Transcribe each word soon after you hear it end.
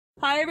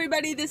Hi,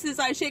 everybody. This is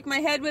I Shake My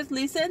Head with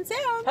Lisa and Sam.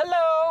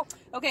 Hello.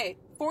 Okay,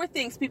 4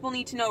 things people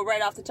need to know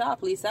right off the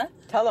top, Lisa.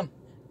 Tell them.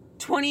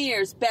 20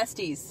 years,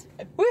 besties.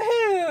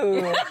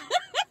 Woohoo!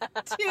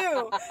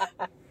 2,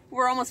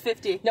 we're almost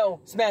 50.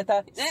 No,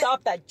 Samantha,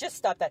 stop that. Just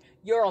stop that.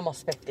 You're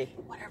almost 50.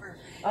 Whatever.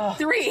 Oh.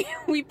 3,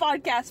 we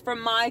podcast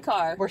from my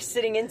car. We're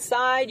sitting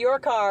inside your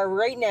car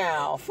right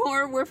now.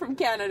 4, we're from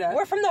Canada.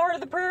 We're from the heart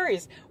of the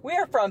prairies.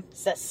 We're from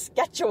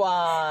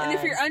Saskatchewan. And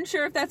if you're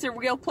unsure if that's a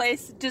real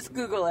place, just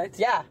Google it.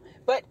 Yeah,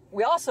 but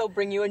we also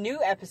bring you a new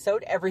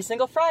episode every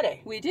single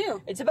Friday. We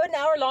do. It's about an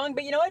hour long,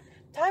 but you know what?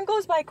 Time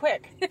goes by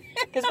quick.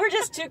 Because we're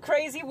just two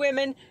crazy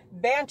women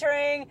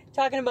bantering,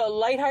 talking about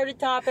lighthearted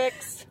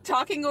topics.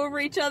 Talking over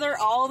each other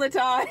all the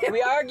time.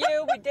 We argue,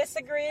 we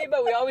disagree,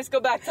 but we always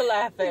go back to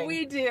laughing.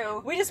 We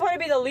do. We just want to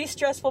be the least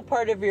stressful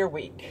part of your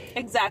week.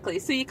 Exactly.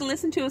 So you can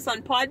listen to us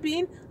on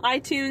Podbean,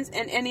 iTunes,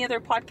 and any other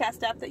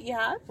podcast app that you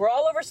have. We're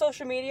all over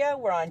social media.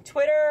 We're on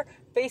Twitter,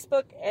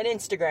 Facebook, and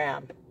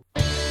Instagram.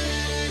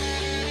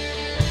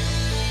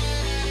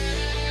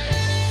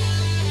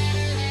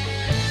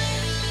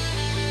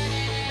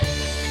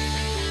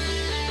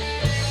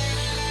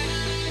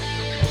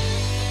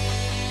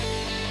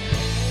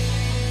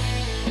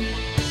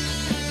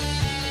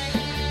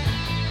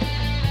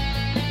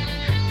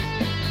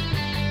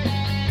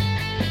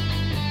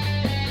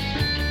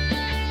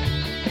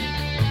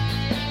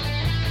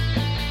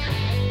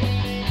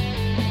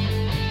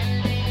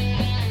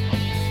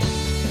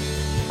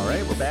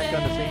 Back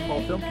on the St.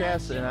 Paul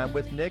Filmcast, and I'm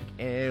with Nick,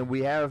 and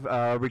we have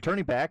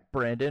returning back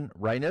Brandon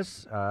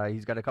Reines.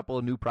 He's got a couple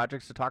of new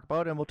projects to talk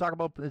about, and we'll talk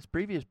about his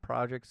previous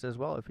projects as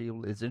well if he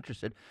is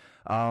interested.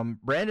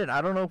 Brandon,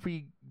 I don't know if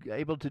we were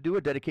able to do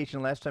a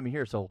dedication last time you're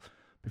here, so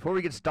before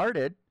we get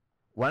started,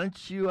 why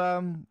don't you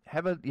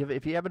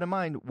if you have it in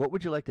mind, what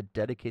would you like to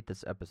dedicate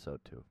this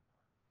episode to?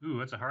 Ooh,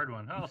 that's a hard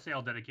one. I'll say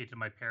I'll dedicate to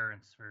my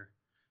parents for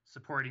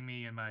supporting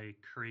me in my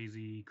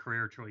crazy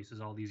career choices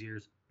all these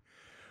years.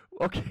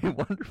 Okay,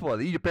 wonderful.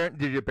 Did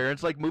your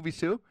parents like movies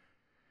too?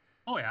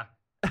 Oh, yeah.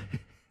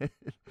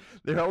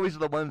 They're always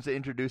the ones that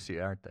introduce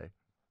you, aren't they?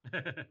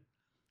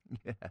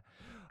 Yeah.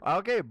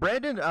 Okay,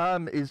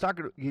 Brandon is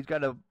talking. He's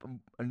got a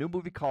new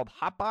movie called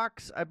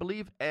Hotbox, I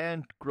believe,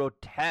 and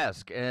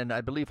Grotesque. And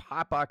I believe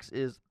Hotbox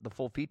is the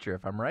full feature,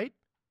 if I'm right.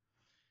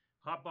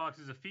 Hotbox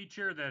is a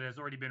feature that has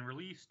already been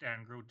released,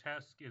 and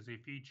Grotesque is a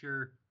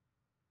feature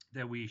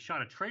that we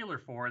shot a trailer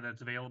for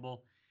that's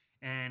available,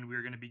 and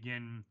we're going to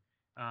begin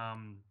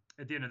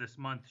at the end of this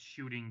month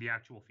shooting the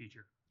actual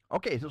feature.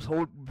 Okay,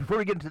 so before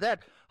we get into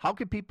that, how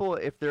can people,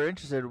 if they're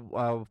interested,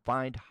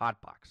 find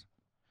Hotbox?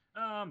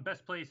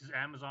 Best place is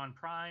Amazon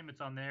Prime.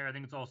 It's on there. I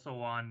think it's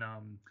also on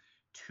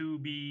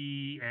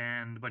Tubi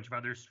and a bunch of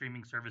other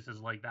streaming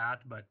services like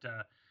that. But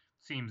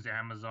seems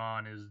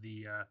Amazon is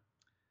the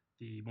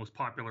most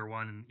popular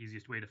one and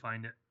easiest way to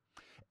find it.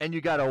 And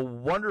you got a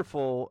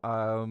wonderful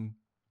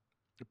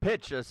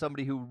pitch,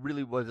 somebody who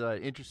really was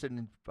interested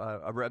in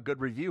a good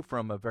review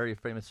from a very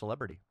famous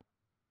celebrity.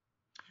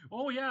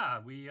 Oh yeah,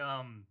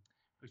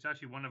 it's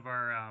actually one of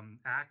our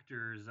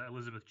actors,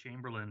 Elizabeth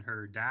Chamberlain.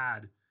 Her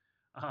dad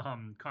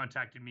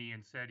contacted me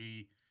and said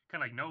he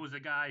kind of like knows a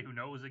guy who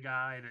knows a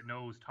guy that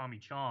knows Tommy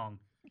Chong.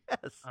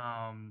 Yes.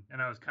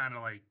 And I was kind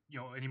of like,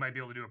 and he might be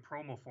able to do a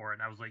promo for it.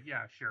 And I was like,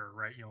 yeah, sure,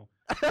 right,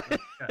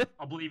 yeah,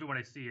 I'll believe it when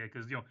I see it,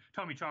 because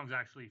Tommy Chong's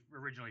actually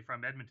originally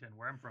from Edmonton,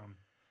 where I'm from,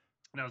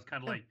 and I was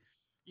kind of like,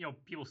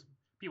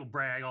 people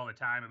brag all the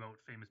time about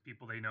famous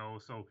people they know.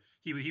 So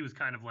he was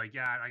kind of like,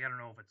 yeah, I don't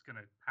know if it's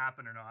gonna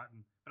happen or not.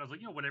 But I was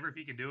like, whatever, if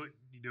you can do it,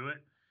 you do it.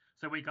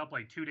 So I wake up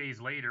like 2 days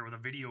later with a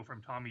video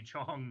from Tommy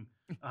Chong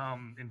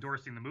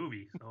endorsing the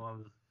movie. So I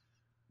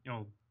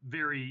was,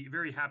 very,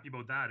 very happy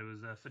about that. It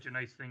was such a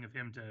nice thing of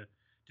him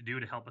to do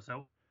to help us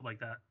out like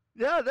that.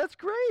 Yeah, that's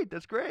great.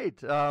 That's great.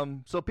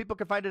 So people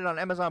can find it on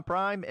Amazon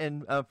Prime.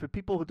 And for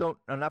people who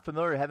are not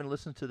familiar, haven't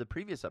listened to the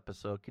previous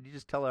episode, could you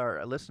just tell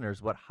our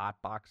listeners what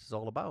Hotbox is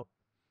all about?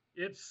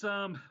 It's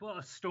a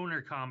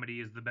stoner comedy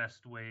is the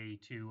best way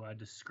to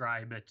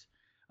describe it.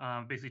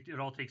 Basically, it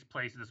all takes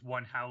place in this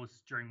one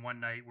house during one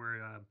night where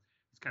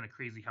this kind of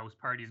crazy house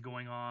parties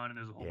going on, and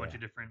there's a whole bunch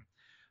of different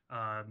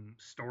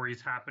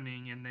stories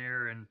happening in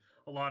there, and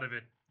a lot of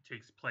it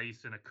takes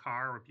place in a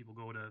car where people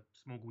go to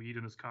smoke weed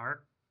in this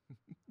car.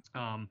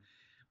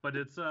 But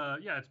it's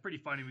it's pretty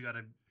funny. We got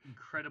an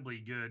incredibly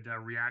good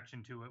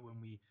reaction to it when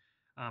we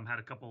had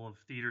a couple of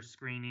theater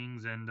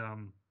screenings, and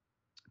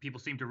people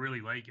seem to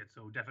really like it.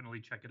 So definitely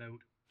check it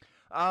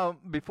out.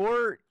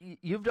 Before,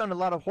 you've done a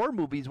lot of horror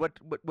movies. What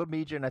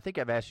made you, and I think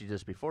I've asked you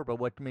this before, but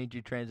what made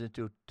you transition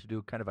to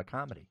do kind of a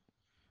comedy?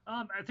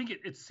 I think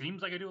it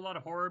seems like I do a lot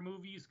of horror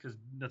movies because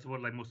that's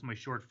what like most of my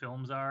short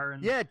films are.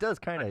 And yeah, it does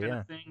kind of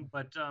yeah. Thing.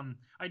 But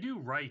I do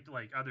write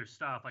like other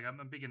stuff. Like I'm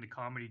big into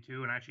comedy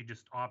too, and I actually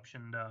just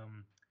optioned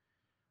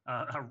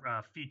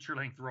a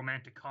feature-length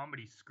romantic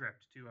comedy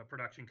script to a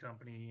production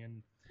company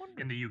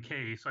in the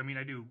UK. So I mean,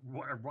 I do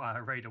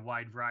write a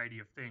wide variety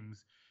of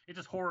things. It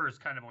just horror has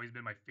kind of always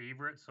been my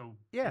favorite. So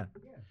yeah,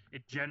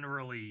 it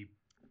generally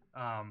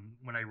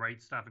when I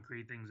write stuff and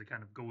create things, it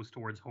kind of goes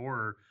towards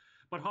horror.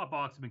 but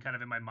Hotbox has been kind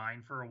of in my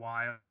mind for a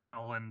while,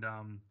 and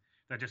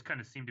that just kind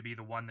of seemed to be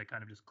the one that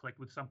kind of just clicked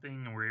with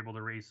something, and we're able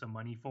to raise some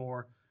money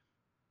for.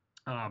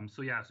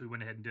 So yeah, so we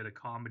went ahead and did a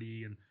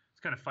comedy, and it's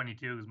kind of funny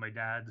too, because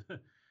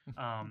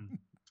um,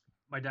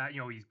 my dad,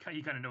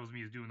 he kind of knows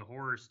me as doing the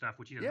horror stuff,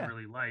 which he doesn't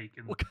really like,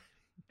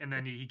 and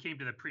then he came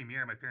to the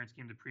premiere. My parents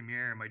came to the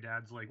premiere, and my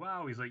dad's like,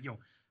 "Wow," he's like,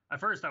 At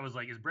first, I was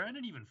like, "Is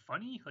Brandon even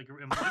funny?" Like,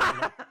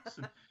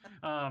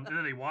 and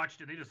then they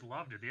watched it. They just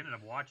loved it. They ended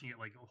up watching it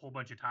like a whole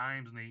bunch of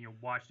times, and they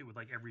watched it with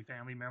like every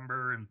family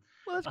member. And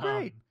well, that's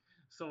great.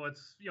 So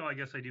it's I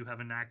guess I do have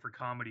a knack for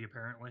comedy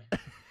apparently.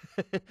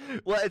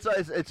 Well,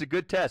 it's a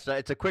good test.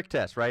 It's a quick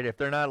test, right? If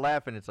they're not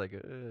laughing, it's like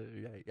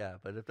yeah.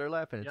 But if they're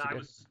laughing, it's I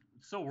was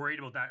so worried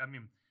about that. I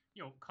mean,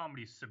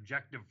 comedy's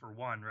subjective for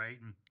one, right?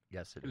 And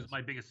yes, it was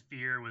my biggest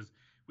fear was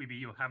we'd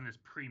be having this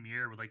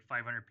premiere with like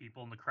 500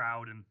 people in the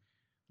crowd, and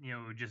it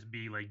would just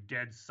be like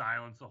dead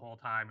silence the whole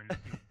time, and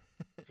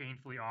just,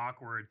 painfully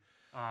awkward.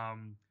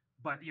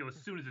 But as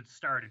soon as it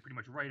started, pretty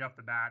much right off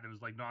the bat, there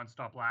was like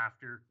nonstop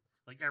laughter.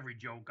 Like every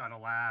joke got a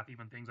laugh,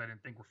 even things I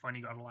didn't think were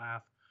funny got a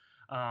laugh.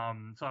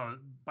 So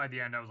by the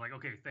end, I was like,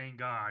 okay, thank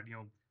God.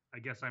 I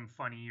guess I'm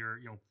funny, or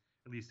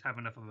at least have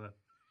enough of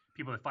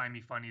people that find me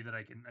funny that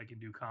I can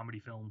do comedy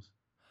films.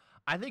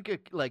 I think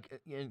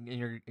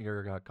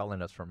you're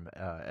calling us from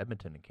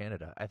Edmonton in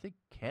Canada. I think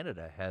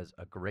Canada has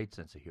a great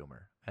sense of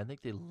humor. I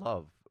think they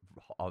love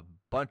a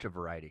bunch of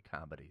variety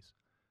comedies.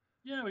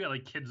 Yeah, we got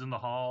like Kids in the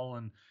Hall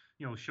and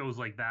shows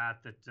like that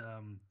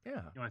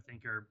I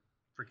think are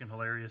freaking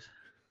hilarious.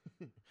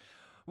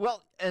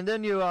 Well, and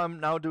then you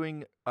now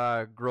doing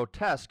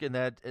Grotesque,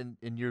 and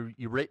you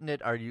written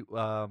it. Are you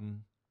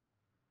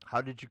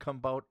how did you come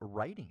about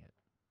writing it?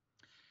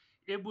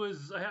 It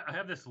was I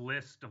have this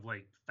list of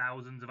like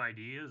thousands of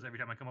ideas. Every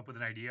time I come up with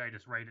an idea, I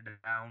just write it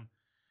down.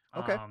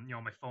 Okay.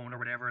 On my phone or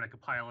whatever, and I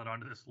compile it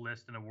onto this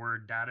list in a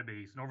Word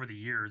database. And over the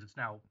years, it's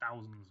now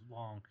thousands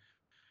long.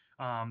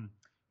 And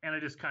I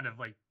just kind of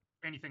like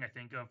anything I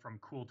think of, from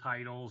cool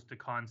titles to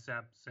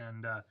concepts,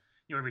 and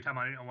every time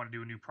I want to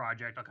do a new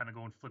project, I'll kind of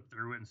go and flip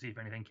through it and see if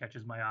anything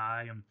catches my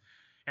eye.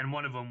 And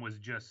one of them was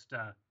just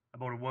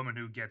about a woman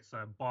who gets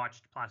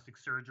botched plastic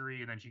surgery,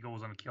 and then she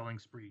goes on a killing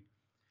spree.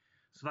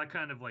 So that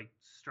kind of like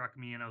struck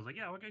me, and I was like,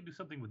 yeah, we're gonna do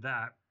something with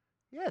that.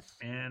 Yes.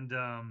 And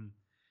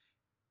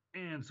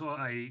so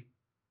I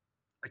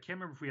can't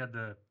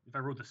remember if I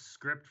wrote the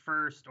script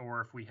first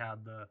or if we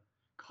had the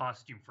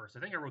costume first. I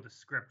think I wrote the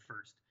script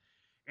first,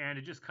 and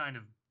it just kind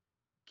of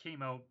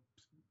came out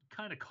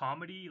kind of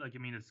comedy. Like, I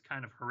mean, it's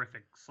kind of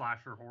horrific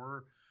slasher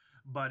horror,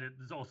 but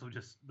it's also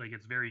just like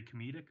it's very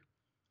comedic,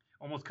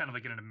 almost kind of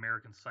like in an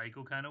American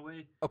Psycho kind of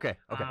way. Okay.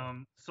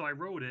 So I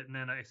wrote it, and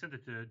then I sent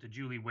it to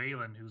Julie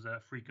Whalen, who's a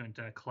frequent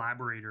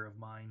collaborator of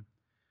mine.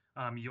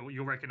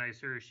 You'll recognize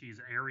her. She's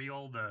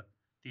Ariel, the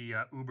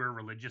uber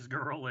religious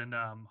girl in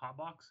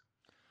Hotbox.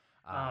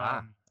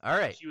 All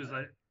right. She was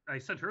I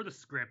sent her the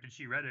script, and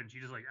she read it, and she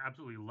just like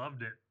absolutely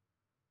loved it.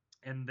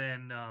 And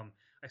then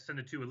I sent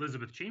it to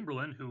Elizabeth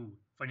Chamberlain, who,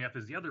 funny enough,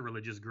 is the other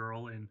religious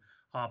girl in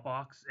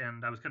Hotbox,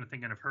 and I was kind of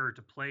thinking of her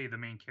to play the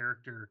main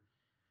character,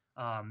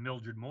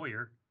 Mildred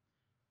Moyer.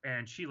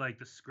 And she liked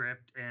the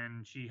script,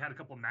 and she had a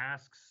couple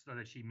masks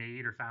that she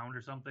made or found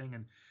or something,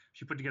 and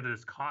she put together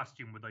this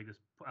costume with like this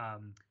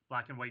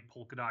black and white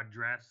polka dot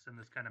dress and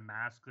this kind of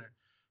mask that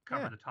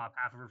covered the top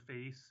half of her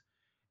face.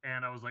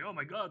 And I was like, oh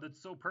my God,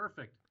 that's so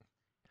perfect.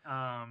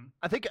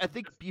 I think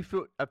you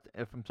feel,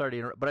 if I'm sorry to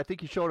interrupt, but I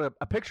think you showed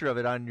a picture of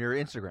it on your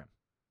Instagram.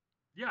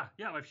 Yeah,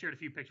 I've shared a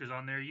few pictures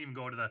on there. You can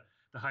go to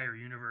the Higher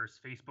Universe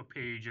Facebook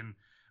page, and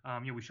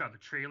we shot the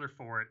trailer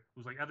for it. It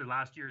was like either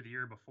last year or the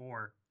year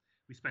before.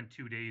 We spent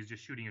 2 days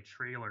just shooting a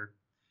trailer,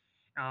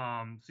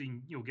 so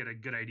you can get a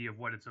good idea of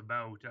what it's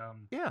about.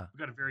 We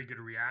got a very good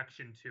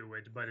reaction to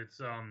it, but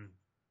it's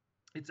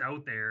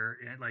out there,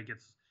 and like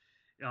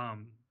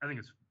I think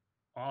it's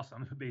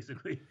awesome,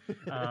 basically.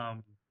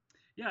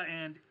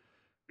 And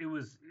it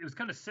was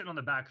kind of sitting on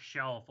the back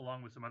shelf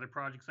along with some other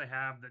projects I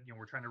have that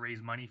we're trying to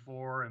raise money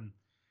for, and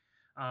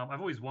I've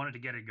always wanted to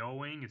get it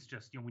going. It's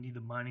just we need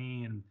the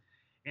money, and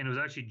it was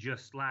actually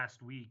just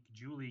last week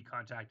Julie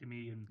contacted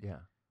me, and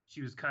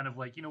she was kind of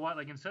like, you know what,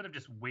 like instead of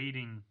just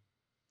waiting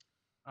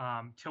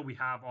till we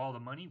have all the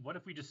money, what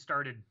if we just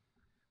started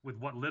with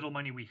what little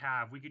money we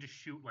have? We could just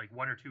shoot like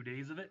 1 or 2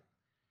 days of it,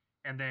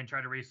 and then try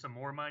to raise some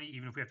more money,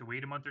 even if we have to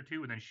wait a month or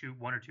two, and then shoot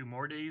 1 or 2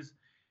 more days.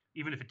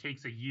 Even if it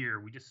takes a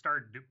year, we just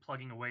start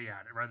plugging away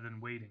at it rather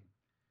than waiting.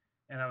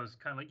 And I was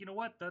kind of like, you know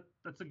what,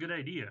 that's a good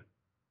idea.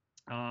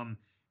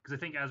 Because I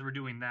think as we're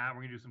doing that,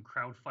 we're going to do some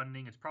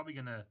crowdfunding. It's probably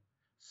going to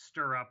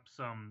stir up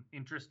some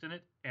interest in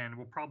it, and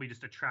we'll probably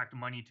just attract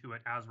money to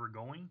it as we're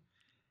going.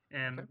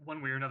 And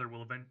one way or another,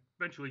 we'll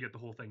eventually get the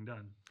whole thing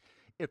done.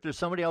 If there's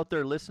somebody out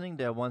there listening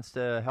that wants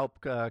to help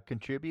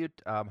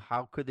contribute,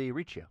 how could they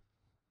reach you?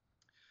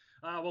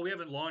 Well, we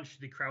haven't launched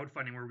the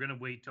crowdfunding. We're going to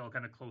wait till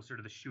kind of closer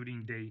to the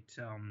shooting date.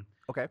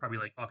 Probably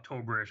like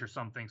October-ish or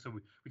something. So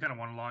we kind of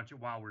want to launch it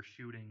while we're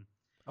shooting.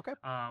 Okay.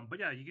 But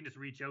yeah, you can just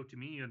reach out to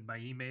me on my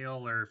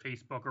email or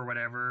Facebook or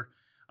whatever.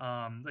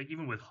 Like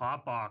even with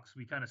Hotbox,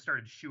 we kind of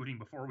started shooting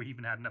before we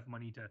even had enough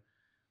money to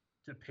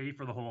pay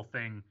for the whole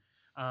thing.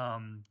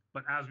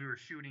 But as we were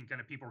shooting, kind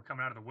of people were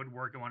coming out of the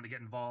woodwork and wanted to get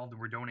involved, and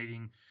we're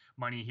donating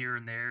money here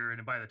and there.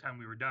 And by the time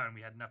we were done,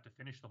 we had enough to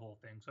finish the whole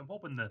thing. So I'm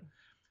hoping the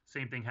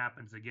same thing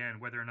happens again.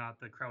 Whether or not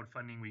the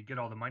crowdfunding, we get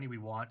all the money we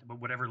want, but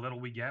whatever little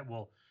we get,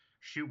 we'll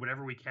shoot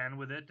whatever we can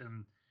with it,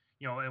 and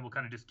and we'll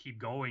kind of just keep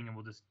going, and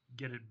we'll just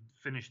get it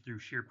finished through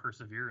sheer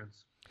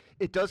perseverance.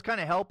 It does kind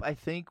of help, I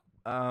think,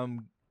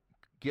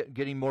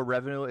 getting more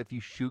revenue if you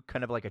shoot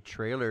kind of like a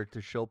trailer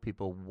to show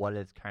people what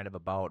it's kind of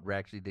about, where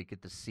actually they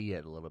get to see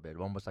it a little bit,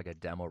 almost like a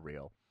demo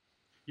reel.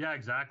 Yeah,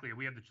 exactly.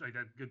 We have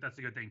that's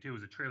a good thing too.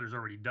 Is the trailer's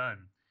already done.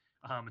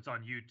 It's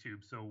on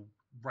YouTube, so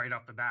right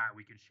off the bat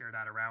we can share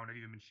that around. I've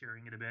even been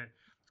sharing it a bit.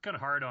 It's kind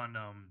of hard on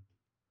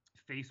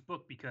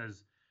Facebook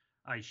because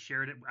I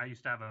shared it. I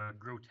used to have a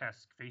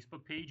grotesque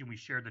Facebook page, and we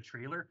shared the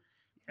trailer,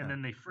 and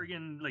then they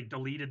friggin' like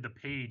deleted the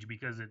page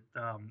because it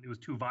was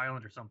too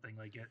violent or something.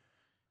 Like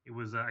it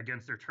was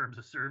against their terms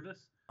of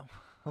service. Oh,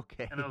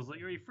 okay. And I was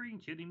like, "Are you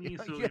freaking kidding me?"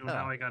 So Yeah.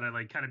 now I gotta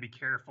like kind of be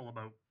careful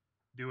about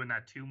doing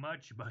that too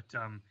much. But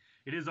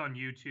it is on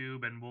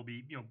YouTube, and we'll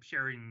be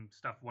sharing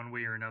stuff one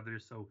way or another.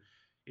 So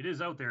it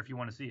is out there if you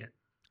want to see it.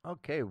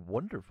 Okay,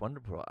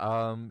 wonderful.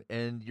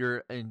 And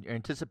you're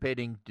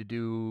anticipating to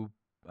do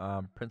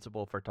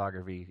principal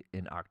photography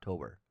in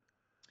October.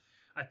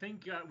 I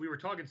think we were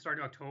talking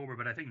starting October,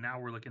 but I think now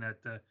we're looking at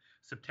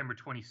September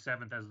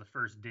 27th as the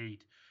first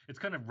date. It's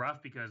kind of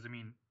rough because, I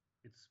mean,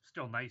 it's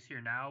still nice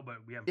here now, but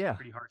we have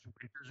pretty harsh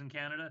winters in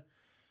Canada.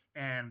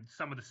 And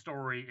some of the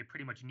story, it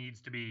pretty much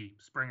needs to be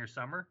spring or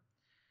summer.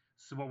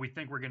 So what we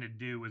think we're going to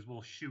do is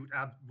we'll shoot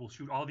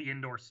all the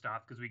indoor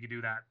stuff because we could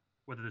do that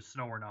whether there's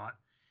snow or not.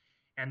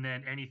 And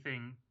then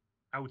anything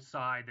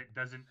outside that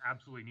doesn't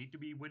absolutely need to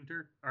be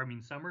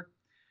summer,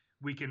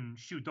 we can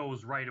shoot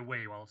those right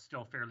away while it's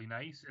still fairly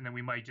nice. And then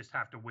we might just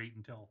have to wait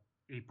until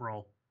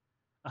April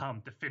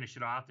to finish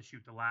it off, to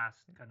shoot the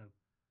last kind of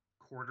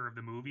quarter of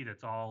the movie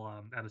that's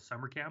all at a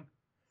summer camp.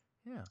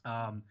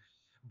 Yeah.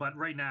 But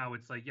right now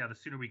it's like, the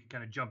sooner we can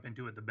kind of jump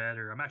into it, the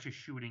better. I'm actually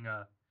shooting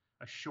a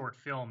short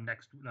film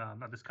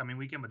not this coming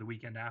weekend, but the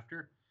weekend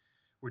after.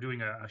 We're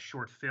doing a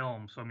short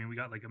film. So, I mean, we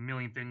got like a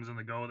million things on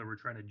the go that we're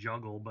trying to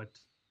juggle, but,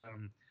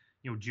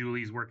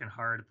 Julie's working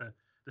hard at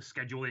the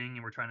scheduling,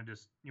 and we're trying to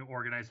just,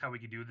 organize how we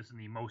could do this in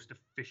the most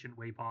efficient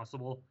way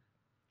possible.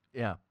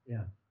 Yeah.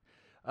 Yeah.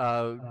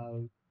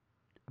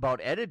 About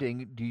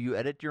editing, do you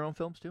edit your own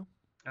films too?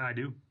 I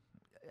do.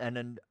 And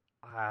then,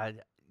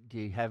 do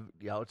you have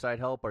the outside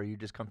help, or are you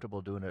just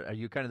comfortable doing it? Are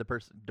you kind of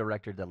the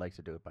director that likes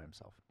to do it by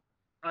himself?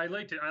 I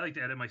like to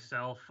edit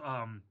myself.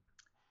 I'm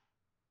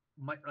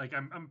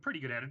a pretty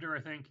good editor, I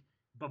think,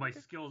 but my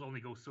skills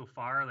only go so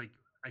far. Like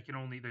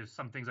there's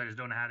some things I just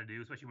don't know how to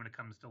do, especially when it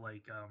comes to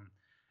like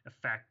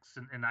effects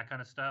and that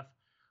kind of stuff.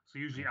 So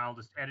usually I'll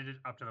just edit it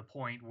up to the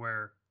point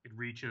where it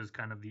reaches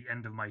kind of the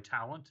end of my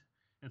talent.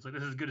 And it's like,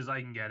 this is as good as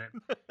I can get it.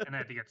 And I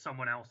have to get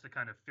someone else to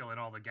kind of fill in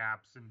all the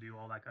gaps and do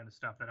all that kind of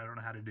stuff that I don't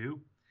know how to do.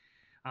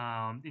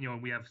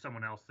 And we have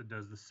someone else that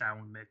does the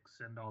sound mix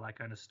and all that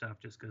kind of stuff,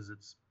 just because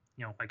it's,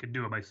 I could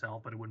do it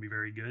myself, but it wouldn't be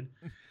very good.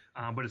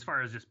 But as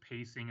far as just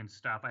pacing and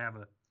stuff, I have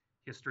a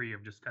history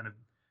of just kind of,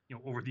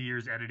 over the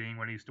years editing.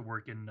 When I used to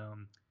work in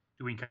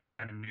doing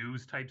kind of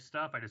news type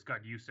stuff, I just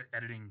got used to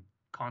editing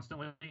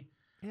constantly.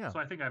 Yeah. So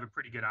I think I have a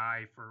pretty good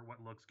eye for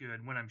what looks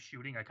good. When I'm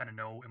shooting, I kind of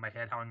know in my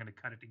head how I'm going to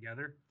cut it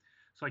together,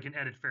 so I can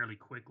edit fairly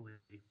quickly.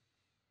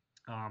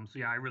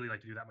 I really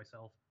like to do that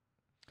myself.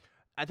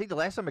 I think the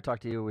last time I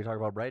talked to you, we talked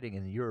about writing,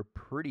 and you're a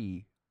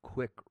pretty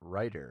quick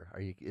writer.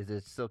 Is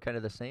it still kind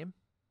of the same?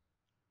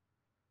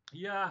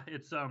 Yeah,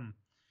 it's I'm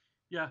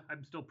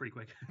still pretty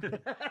quick.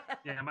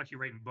 Yeah, I'm actually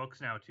writing books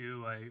now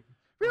too.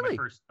 Really? My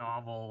first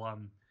novel.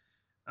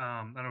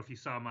 I don't know if you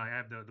saw I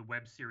have the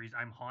web series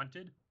I'm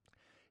Haunted.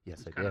 Yes,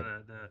 it's I kind did.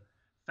 of the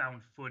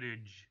found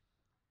footage,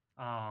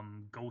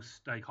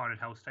 ghost, like haunted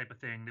house type of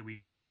thing that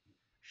we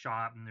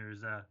shot, and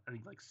there's I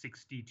think like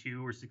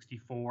 62 or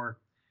 64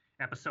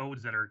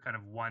 episodes that are kind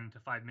of 1 to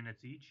 5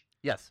 minutes each.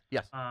 Yes.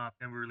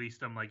 And we released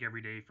them like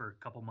every day for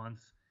a couple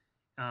months.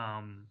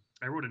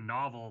 I wrote a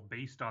novel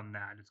based on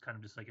that. It's kind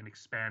of just like an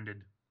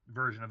expanded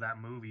version of that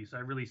movie. So I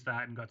released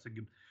that and got some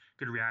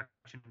good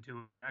reaction to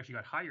it. I actually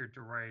got hired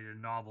to write a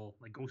novel,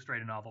 like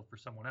ghostwrite a novel for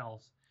someone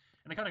else.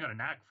 And I kind of got a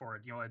knack for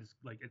it. I just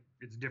like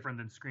it's different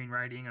than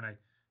screenwriting, and I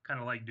kind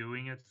of like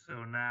doing it.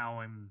 So now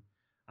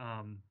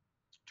I'm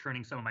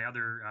turning some of my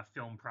other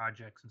film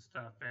projects and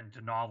stuff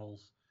into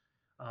novels,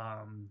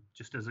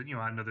 just as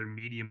another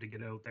medium to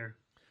get out there.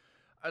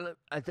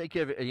 I think,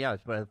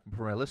 for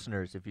my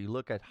listeners, if you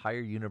look at Higher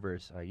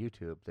Universe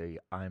YouTube, the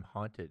I'm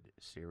Haunted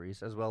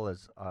series, as well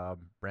as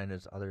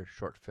Brandon's other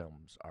short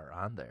films are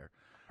on there.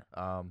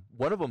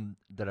 One of them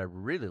that I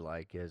really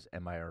like is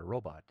Am I a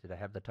Robot? Did I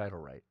have the title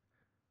right?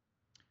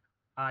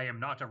 I am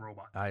not a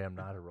robot. I am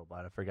not a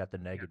robot. I forgot the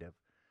negative.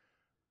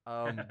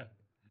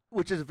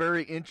 Which is a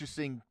very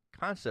interesting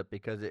concept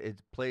because it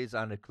plays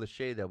on a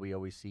cliche that we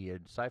always see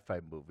in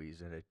sci-fi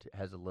movies, and it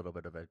has a little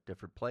bit of a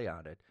different play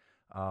on it.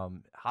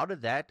 How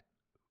did that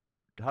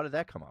how did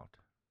that come out?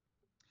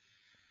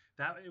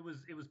 That it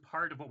was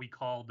part of what we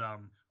called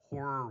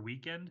Horror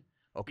Weekend.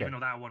 Okay. Even though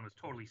that one was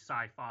totally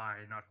sci-fi,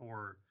 not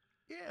horror.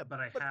 Yeah, But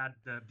I had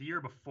the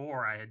year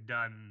before I had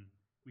done.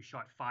 We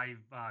shot 5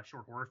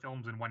 short horror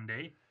films in one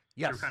day.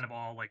 They were yes. kind of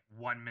all like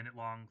 1 minute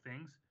long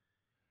things.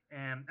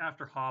 And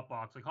after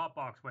Hotbox, like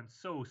Hotbox went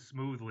so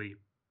smoothly,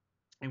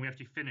 and we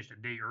actually finished a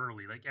day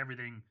early. Like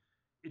everything,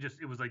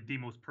 it was like the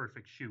most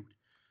perfect shoot.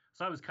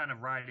 So I was kind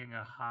of riding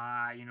a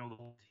high, the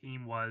whole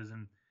team was,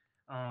 and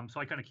so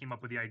I kind of came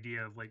up with the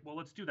idea of like, well,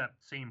 let's do that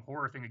same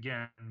horror thing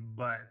again,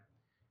 but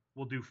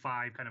we'll do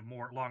 5 kind of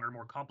more longer,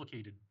 more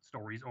complicated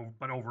stories,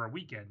 but over a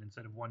weekend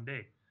instead of one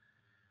day.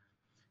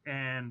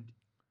 And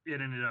it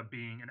ended up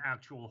being an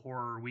actual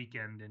horror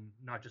weekend, and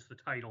not just the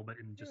title, but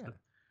in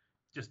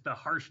just the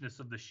harshness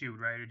of the shoot,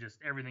 right? It just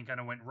everything kind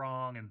of went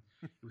wrong, and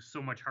it was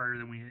so much harder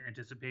than we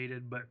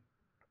anticipated. But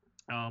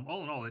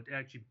all in all, it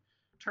actually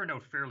turned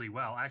out fairly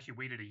well. I actually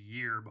waited a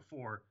year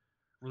before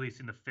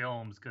releasing the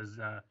films because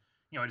I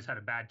just had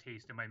a bad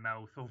taste in my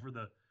mouth over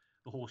the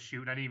whole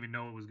shoot. I didn't even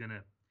know if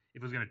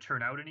it was gonna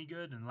turn out any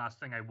good. And the last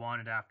thing I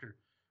wanted after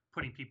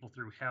putting people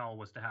through hell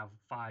was to have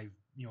 5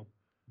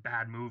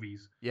 bad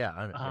movies.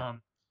 Yeah. Yeah.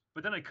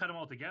 But then I cut them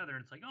all together,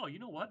 and it's like, oh, you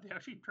know what? They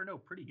actually turned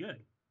out pretty good.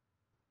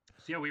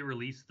 So yeah, we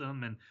released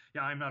them, and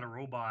yeah, I'm Not a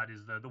Robot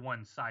is the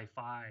one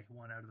sci-fi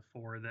one out of the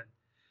 4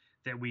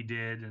 that we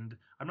did, and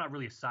I'm not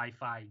really a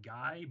sci-fi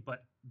guy,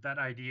 but that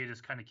idea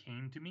just kind of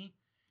came to me,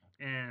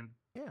 and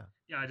yeah,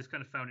 I just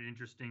kind of found it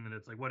interesting that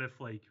it's like, what if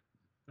like,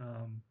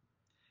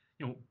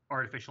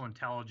 artificial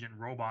intelligent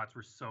robots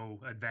were so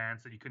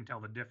advanced that you couldn't tell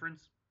the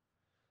difference?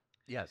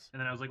 Yes. And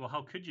then I was like, well,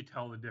 how could you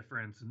tell the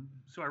difference? And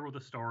so I wrote the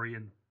story,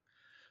 and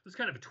there's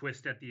kind of a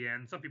twist at the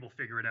end. Some people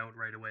figure it out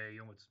right away.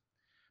 It's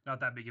not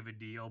that big of a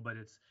deal, but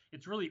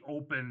it's really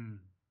open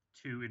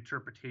to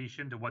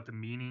interpretation to what the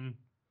meaning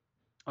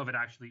of it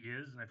actually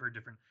is. And I've heard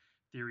different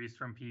theories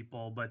from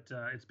people, but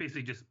it's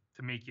basically just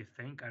to make you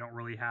think. I don't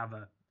really have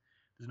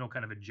there's no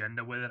kind of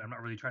agenda with it. I'm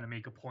not really trying to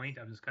make a point.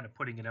 I'm just kind of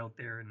putting it out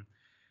there, and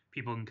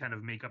people can kind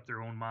of make up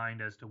their own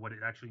mind as to what it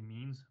actually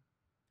means.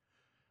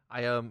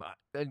 I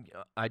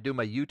do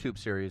my YouTube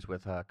series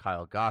with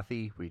Kyle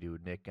Gothy. We do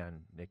Nick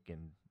and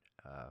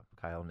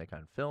Kyle Nick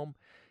on film,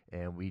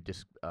 and we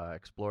just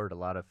explored a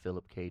lot of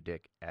Philip K.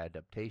 Dick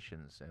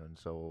adaptations. And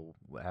so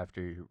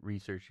after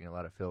researching a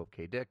lot of Philip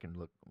K. Dick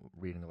and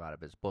reading a lot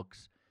of his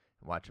books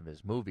and watching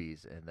his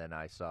movies, and then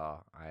I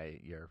saw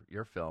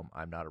your film,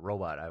 I'm Not a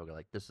Robot, I was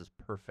like, this is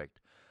perfect.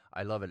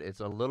 I love it.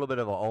 It's a little bit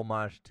of a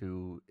homage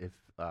to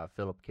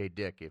Philip K.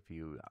 Dick, if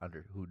you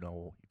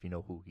know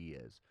who he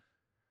is.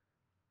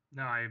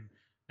 No, I've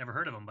never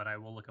heard of him, but I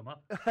will look him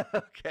up.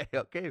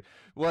 Okay.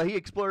 Well, he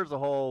explores the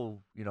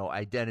whole,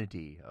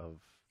 identity of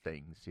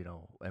things.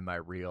 Am I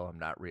real? I'm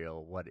not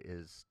real. What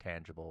is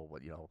tangible?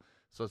 What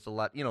So it's a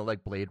lot.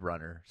 Like Blade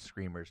Runner,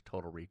 Screamers,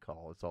 Total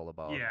Recall. It's all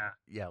about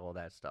all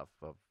that stuff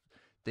of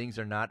things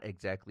are not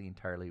exactly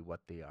entirely what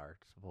they are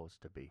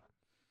supposed to be.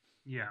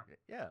 Yeah.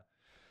 Yeah.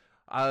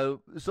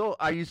 So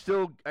are you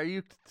still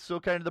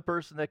kind of the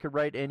person that could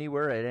write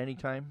anywhere at any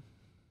time?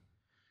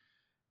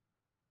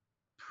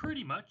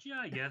 Pretty much,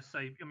 yeah, I guess.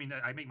 I mean,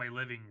 I make my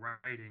living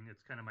writing.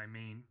 It's kind of my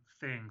main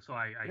thing, so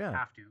I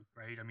have to,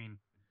 right? I mean,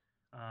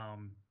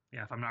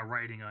 if I'm not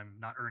writing, I'm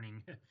not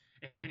earning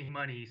any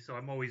money, so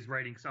I'm always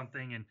writing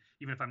something, and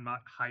even if I'm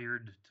not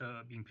hired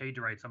to being paid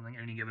to write something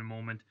at any given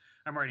moment,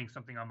 I'm writing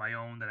something on my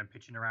own that I'm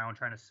pitching around,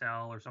 trying to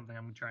sell, or something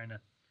I'm trying to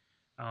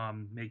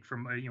make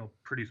from,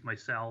 produce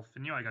myself.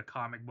 And, I got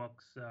comic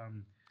books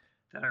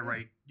that I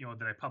write,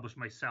 that I publish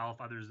myself,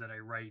 others that I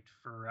write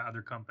for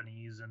other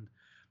companies, and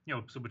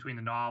so between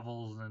the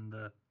novels and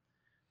the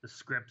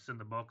scripts and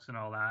the books and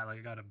all that, like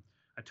I got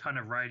a ton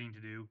of writing to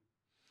do.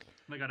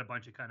 I got a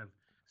bunch of kind of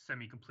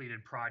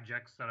semi-completed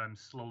projects that I'm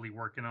slowly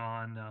working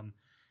on,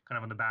 kind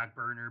of on the back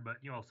burner. But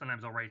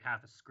sometimes I'll write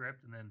half a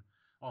script, and then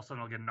all of a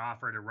sudden I'll get an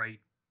offer to write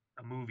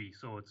a movie.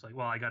 So it's like,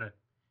 well, I got to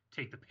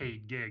take the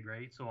paid gig,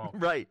 right? So I'll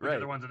right.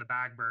 other ones on the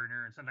back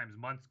burner, and sometimes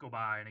months go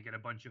by, and I get a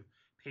bunch of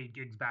paid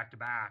gigs back to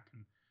back,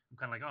 and I'm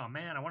kind of like, oh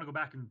man, I want to go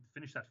back and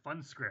finish that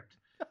fun script.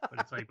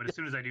 But it's like, but as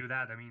soon as I do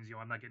that, that means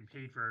I'm not getting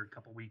paid for a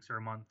couple weeks or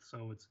a month.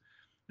 So it's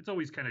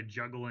always kind of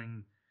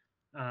juggling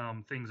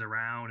things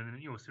around. And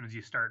then as soon as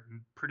you start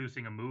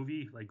producing a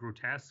movie like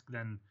Grotesque,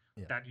 then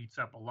that eats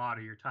up a lot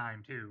of your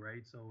time too,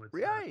 right? So it's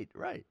right.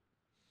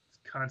 It's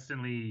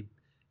constantly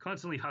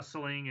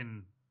hustling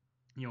and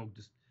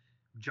just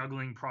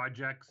juggling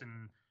projects,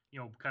 and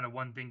kind of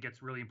one thing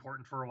gets really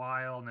important for a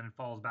while, and then it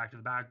falls back to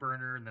the back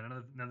burner, and then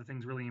another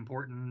thing's really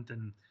important,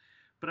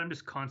 but I'm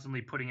just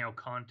constantly putting out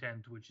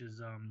content, which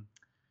is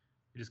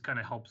it just kind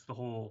of helps the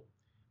whole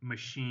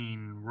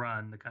machine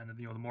run. The kind of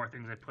the more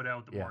things I put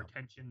out, the more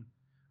attention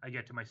I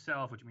get to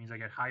myself, which means I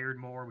get hired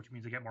more, which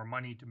means I get more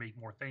money to make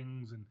more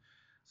things, and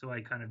so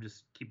I kind of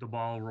just keep the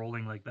ball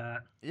rolling like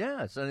that.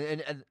 Yes,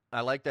 and I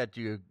like that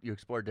you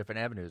explore different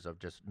avenues of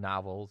just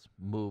novels,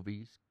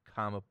 movies,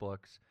 comic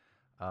books.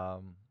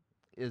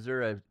 Is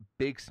there a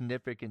big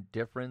significant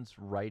difference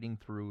writing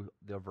through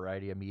the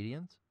variety of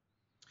mediums?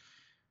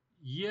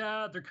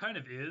 Yeah, there kind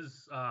of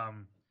is.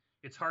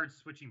 It's hard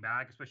switching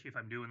back, especially if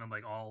I'm doing them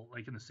like all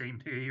like in the same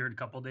day or in a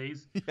couple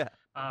days. Yeah.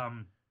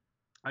 Um,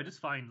 I just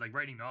find like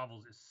writing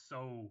novels is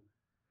so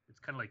it's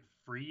kind of like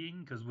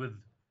freeing because with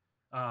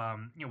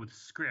with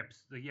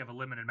scripts, like, you have a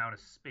limited amount of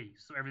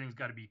space, so everything's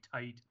got to be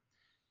tight,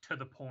 to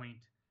the point,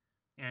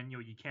 and you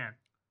can't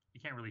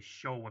really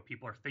show what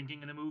people are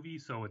thinking in a movie,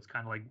 so it's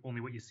kind of like only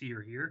what you see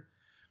or hear.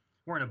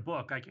 Or in a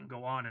book, I can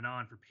go on and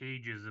on for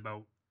pages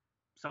about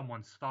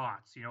someone's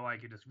thoughts. I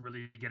could just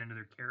really get into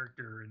their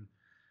character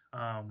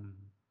um,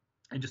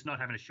 and just not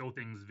having to show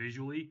things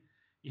visually.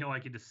 I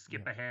could just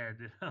skip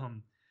ahead.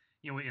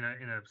 In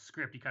a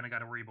script, you kind of got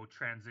to worry about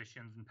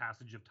transitions and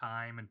passage of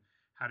time and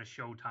how to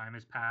show time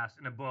has passed.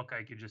 In a book,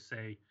 I could just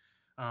say,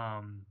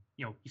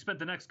 he spent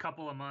the next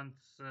couple of months,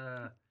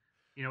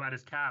 at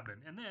his cabin,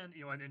 and then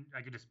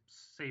I could just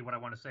say what I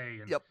want to say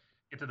and Yep.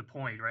 get to the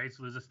point, right?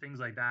 So there's just things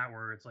like that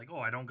where it's like, oh,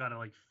 I don't got to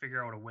like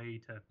figure out a way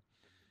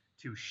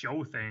to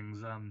show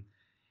things,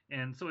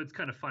 and so it's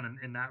kind of fun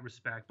in that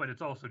respect. But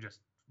it's also just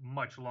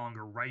much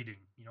longer writing,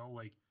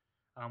 like.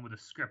 With a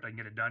script, I can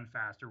get it done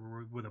faster.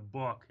 With a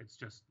book, it's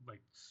just like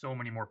so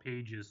many more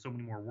pages, so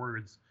many more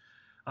words.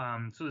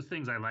 So there's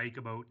things I like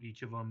about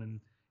each of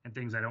them, and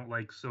things I don't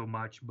like so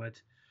much.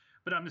 But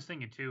I'm just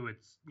thinking too,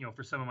 it's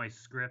for some of my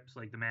scripts,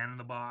 like The Man in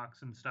the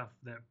Box and stuff,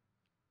 that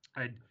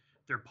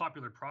they're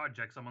popular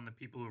projects. I'm one of the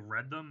people who've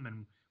read them,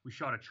 and we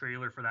shot a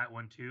trailer for that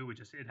one too, which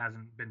it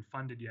hasn't been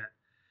funded yet.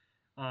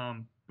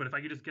 But if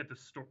I could just get the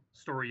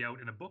story out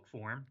in a book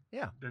form,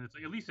 then it's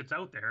like, at least it's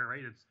out there,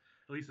 right? It's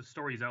at least the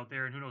story's out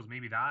there, and who knows,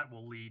 maybe that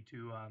will lead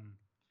to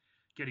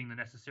getting the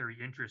necessary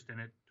interest in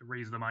it to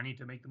raise the money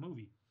to make the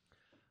movie.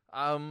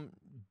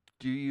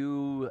 Do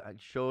you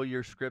show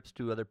your scripts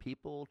to other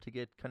people to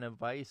get kind of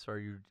advice,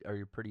 or are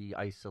you pretty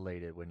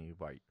isolated when you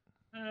write?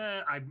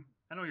 I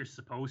know you're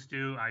supposed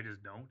to. I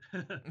just don't.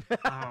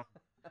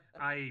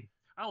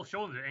 I'll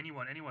show them to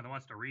anyone that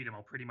wants to read them.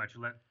 I'll pretty much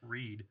let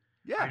read.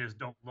 Yeah. I just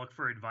don't look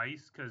for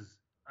advice because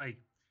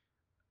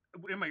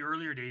in my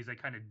earlier days I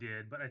kind of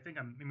did, but I think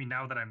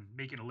now that I'm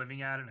making a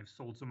living at it and I've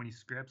sold so many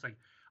scripts, like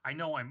I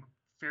know I'm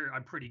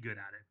pretty good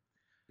at it.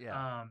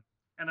 Yeah.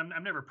 And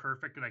I'm never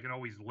perfect, and I can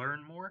always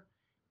learn more.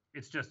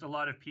 It's just a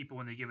lot of people,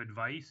 when they give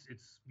advice,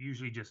 it's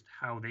usually just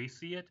how they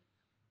see it.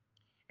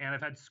 And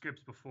I've had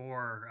scripts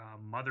before.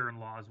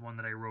 Mother-in-Law is one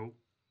that I wrote,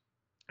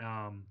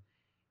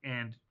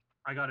 and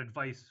I got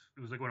advice.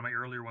 It was like one of my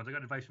earlier ones. I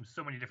got advice from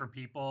so many different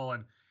people,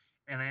 and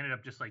I ended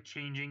up just like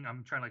changing.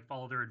 I'm trying to like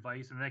follow their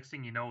advice, and the next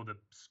thing you know, the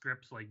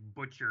script's like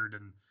butchered,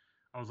 and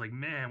I was like,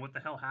 man, what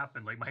the hell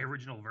happened? Like, my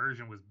original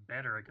version was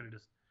better. I could have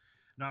just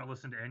not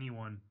listened to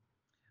anyone.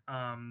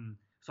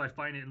 So I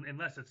find it,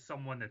 unless it's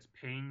someone that's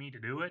paying me to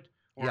do it,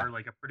 or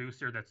like a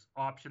producer that's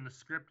optioned the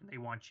script and they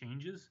want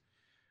changes,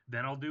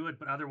 then I'll do it.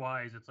 But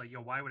otherwise, it's like,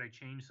 why would I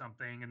change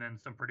something? And then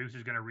some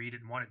producer's going to read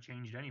it and want it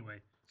changed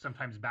anyway,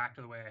 sometimes back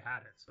to the way I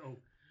had it. So,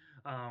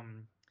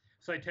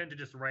 so I tend to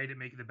just write it,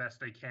 make it the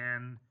best I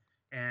can.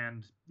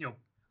 And,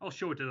 I'll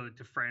show it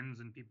to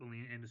friends and people in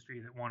the industry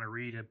that want to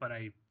read it, but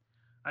I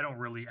don't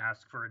really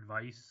ask for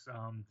advice.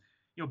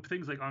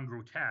 Things like on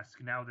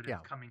Grotesque, now that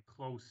it's coming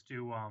close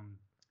to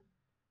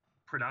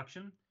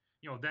production,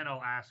 then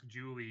I'll ask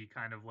Julie,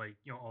 kind of like,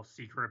 I'll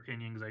seek her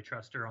opinion because I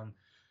trust her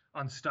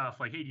on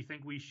stuff like, hey, do you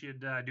think we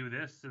should do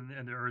this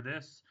or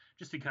this,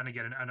 just to kind of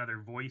get another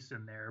voice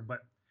in there. But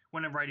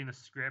when I'm writing the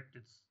script,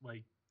 it's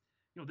like,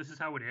 this is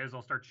how it is.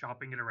 I'll start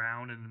chopping it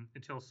around, and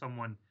until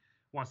someone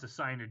wants to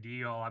sign a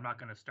deal, I'm not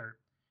going to start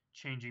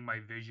changing my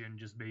vision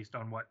just based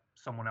on what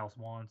someone else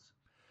wants.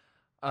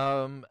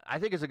 I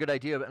think it's a good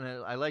idea,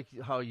 and I like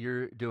how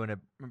you're doing it,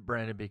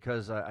 Brandon,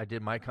 because I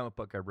did my comic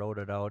book. I wrote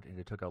it out, and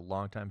it took a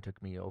long time. It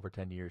took me over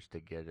 10 years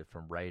to get it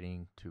from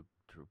writing to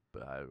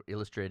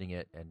illustrating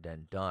it and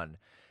then done.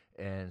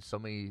 And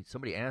somebody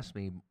asked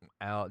me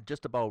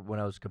just about when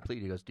I was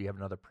complete. He goes, "Do you have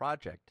another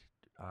project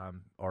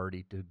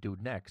already to do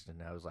next?"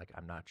 And I was like,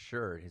 "I'm not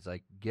sure." He's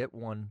like, "Get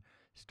one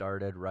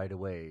started right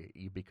away,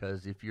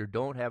 because if you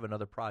don't have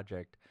another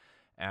project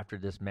after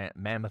this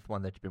mammoth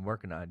one that you've been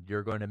working on,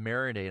 you're going to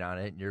marinate on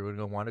it, and you're going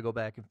to want to go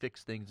back and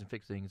fix things,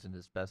 and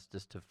it's best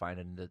just to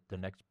find the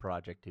next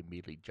project to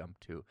immediately jump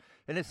to."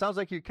 And it sounds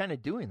like you're kind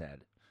of doing that,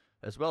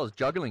 as well as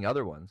juggling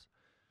other ones.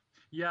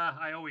 Yeah,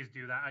 I always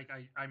do that.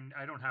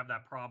 I don't have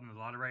that problem that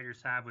a lot of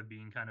writers have with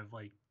being kind of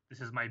like,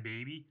 this is my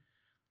baby.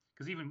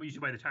 Because even usually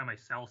by the time I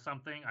sell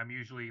something, I'm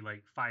usually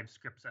like 5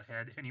 scripts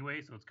ahead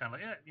anyway. So it's kind of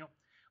like,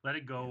 let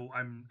it go.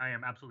 I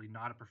am absolutely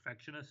not a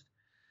perfectionist.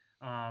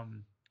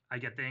 I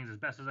get things as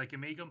best as I can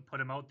make them, put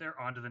them out there,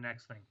 on to the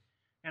next thing.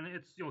 And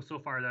it's, so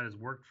far that has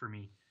worked for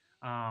me.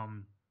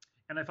 And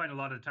I find a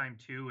lot of the time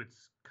too,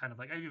 it's kind of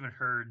like, I've even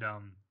heard,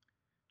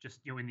 just,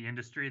 in the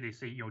industry, they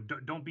say,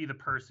 don't be the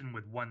person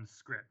with one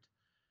script.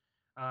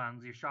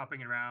 You're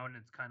shopping around, and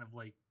it's kind of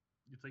like,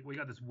 we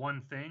got this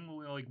one thing.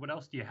 Well, like, what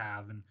else do you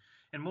have?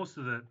 And most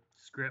of the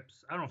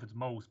scripts, I don't know if it's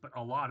most, but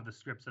a lot of the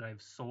scripts that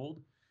I've sold,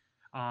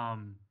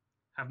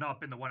 have not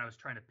been the one I was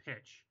trying to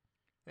pitch.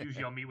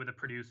 Usually I'll meet with a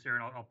producer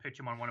and I'll pitch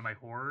them on one of my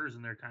horrors,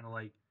 and they're kind of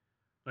like,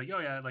 like, oh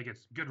yeah, like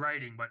it's good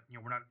writing, but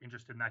we're not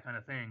interested in that kind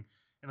of thing.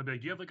 And they'll be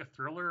like, do you have like a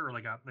thriller or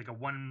like a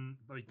one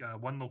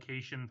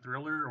location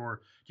thriller, or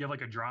do you have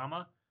like a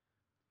drama?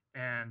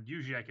 And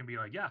usually I can be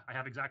like, yeah, I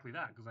have exactly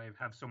that because I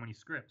have so many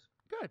scripts.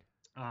 Good.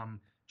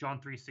 John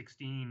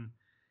 3:16,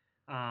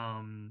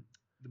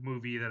 the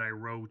movie that I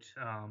wrote,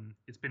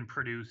 it's been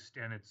produced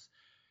and it's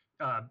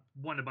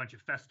won a bunch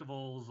of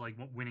festivals, like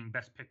winning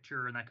Best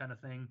Picture and that kind of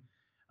thing.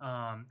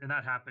 And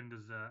that happened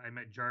as I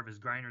met Jarvis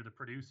Griner, the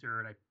producer,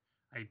 and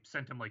I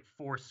sent him like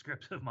 4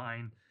 scripts of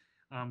mine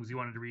because he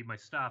wanted to read my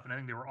stuff, and I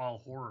think they were all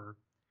horror.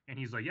 And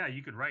he's like, yeah,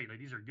 you could write, like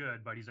these are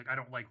good, but he's like, I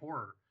don't like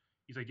horror.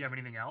 He's like, do you have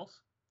anything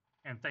else?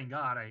 And thank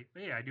God, I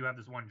do have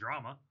this one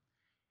drama,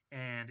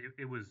 and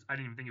it was, I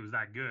didn't even think it was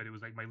that good. It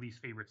was like my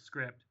least favorite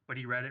script, but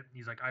he read it.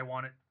 He's like, I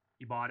want it.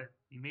 He bought it.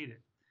 He made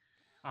it.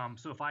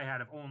 So if I had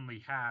have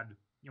only had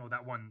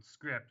that one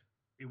script,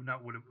 it would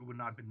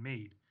not have been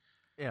made.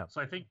 Yeah.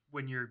 So I think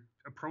when you're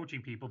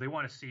approaching people, they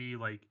want to see,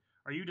 like,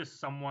 are you just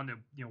someone that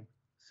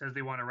says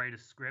they want to write a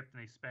script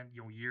and they spent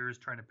years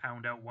trying to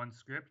pound out one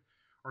script,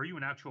 or are you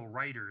an actual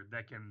writer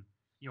that can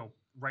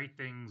write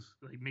things,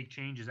 like make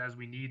changes as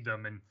we need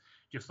them, and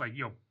just like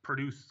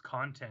produce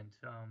content?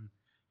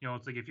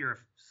 It's like if you're a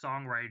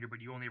songwriter but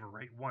you only ever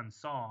write one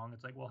song,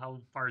 it's like, well, how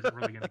far is it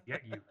really going to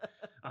get you?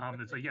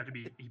 It's like you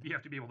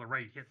have to be able to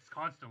write hits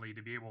constantly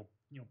to be able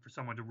for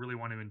someone to really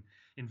want to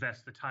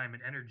invest the time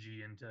and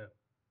energy into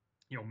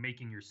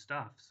making your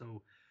stuff.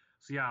 So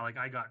yeah, like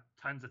I got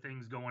tons of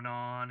things going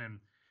on, and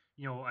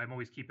I'm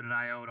always keeping an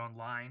eye out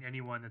online.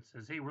 Anyone that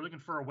says, hey, we're looking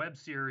for a web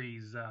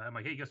series, I'm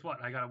like, hey, guess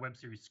what? I got a web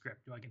series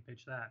script. I can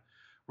pitch that.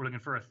 We're looking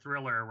for a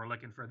thriller. We're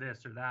looking for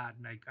this or that.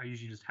 And I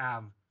usually just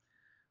have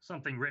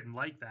something written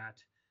like that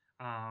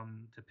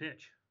to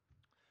pitch.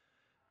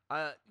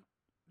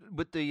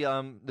 With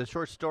the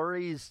short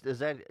stories, does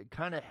that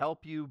kind of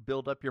help you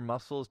build up your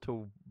muscles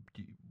to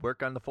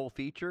work on the full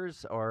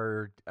features,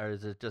 or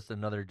is it just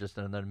another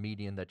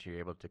medium that you're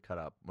able to cut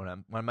up? What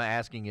I'm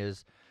asking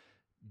is,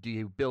 do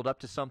you build up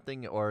to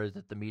something, or is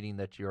it the meeting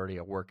that you already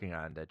are working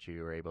on that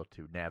you're able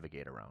to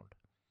navigate around?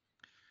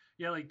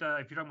 Yeah, like if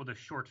you're talking about the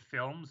short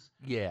films.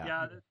 Yeah.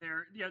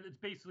 Yeah, it's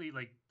basically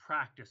like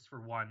practice for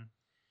one.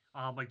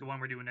 Like the one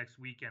we're doing next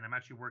weekend, I'm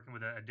actually working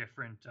with a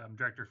different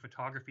director of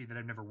photography that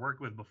I've never worked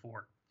with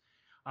before.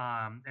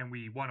 And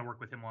we want to work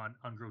with him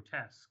on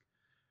Grotesque.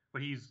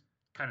 But he's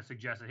kind of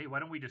suggested, hey, why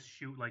don't we just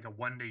shoot like a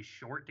 1-day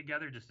short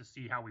together just to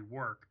see how we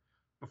work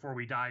before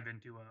we dive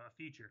into a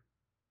feature.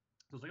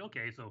 So it's like,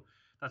 okay, so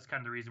that's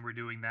kind of the reason we're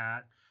doing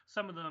that.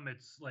 Some of them,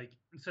 it's like,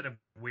 instead of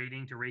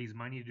waiting to raise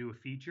money to do a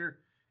feature,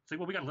 it's like,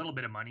 well, we got a little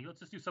bit of money. Let's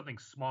just do something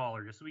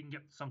smaller just so we can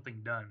get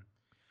something done.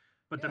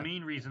 But the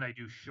main reason I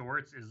do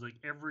shorts is like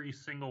every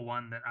single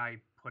one that I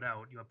put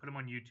out, I put them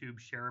on YouTube,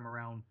 share them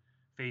around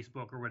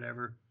Facebook or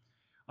whatever.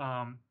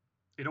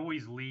 It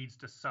always leads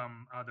to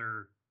some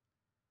other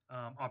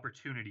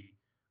opportunity.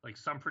 Like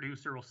some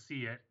producer will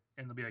see it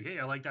and they'll be like, hey,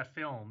 I like that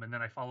film. And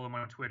then I follow them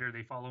on Twitter.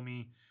 They follow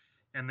me.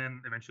 And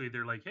then eventually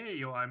they're like,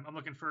 hey, I'm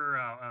looking for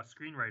a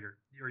screenwriter.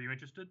 Are you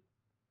interested?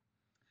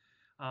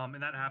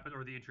 And that happens,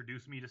 or they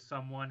introduce me to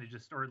someone.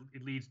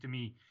 It leads to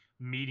me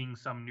meeting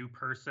some new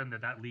person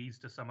that leads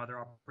to some other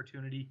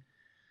opportunity.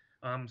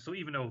 So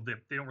even though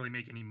they don't really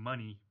make any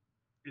money,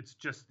 it's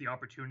just the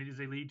opportunities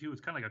they lead to.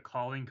 It's kind of like a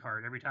calling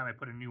card. Every time I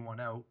put a new one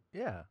out,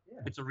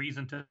 it's a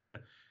reason to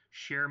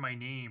share my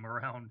name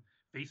around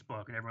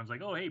Facebook, and everyone's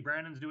like, oh, hey,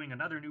 Brandon's doing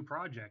another new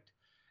project.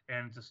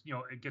 And just,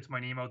 it gets my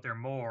name out there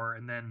more.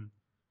 And then,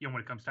 when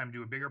it comes time to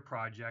do a bigger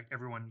project,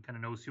 everyone kind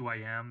of knows who I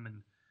am.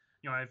 And,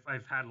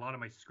 I've had a lot of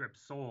my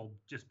scripts sold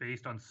just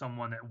based on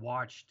someone that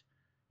watched,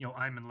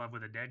 I'm in Love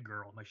with a Dead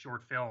Girl, my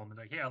short film. And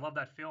like, hey, I love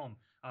that film.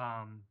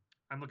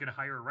 I'm looking to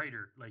hire a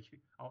writer. Like, do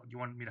you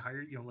want me to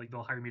hire, like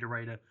they'll hire me to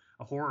write a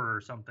horror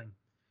or something.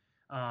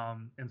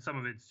 And some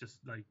of it's just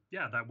like,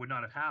 yeah, that would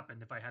not have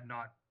happened if I had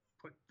not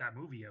put that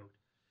movie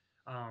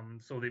out.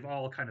 So they've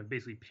all kind of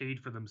basically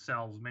paid for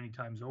themselves many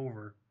times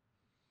over.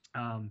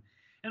 And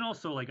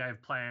also, like, I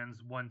have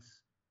plans once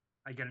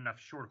I get enough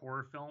short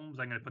horror films,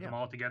 I'm going to put them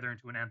all together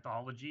into an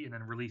anthology and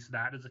then release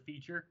that as a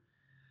feature.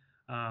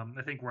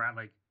 I think we're at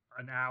like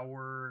an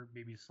hour,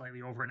 maybe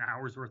slightly over an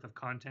hour's worth of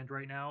content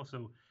right now.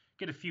 So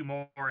get a few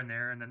more in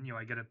there, and then,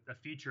 I get a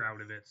feature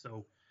out of it.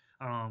 So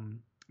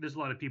there's a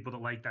lot of people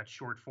that like that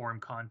short form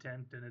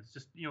content, and it's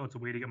just, it's a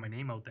way to get my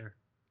name out there.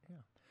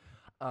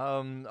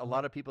 A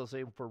lot of people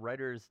say for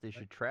writers they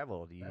should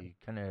travel. Do you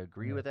kind of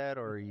agree with that,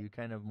 or are you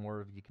kind of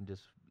more of you can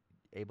just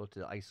able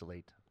to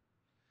isolate?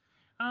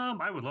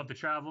 I would love to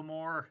travel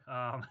more.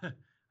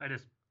 I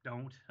just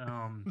don't.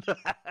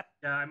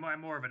 Yeah, I'm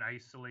more of an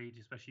isolate,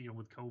 especially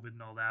with COVID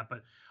and all that.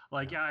 But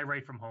like, I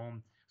write from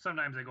home.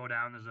 Sometimes I go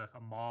down. There's a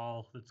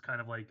mall that's kind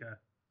of like a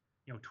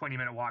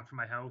 20-minute walk from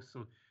my house.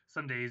 So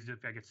some days,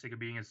 if I get sick of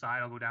being inside,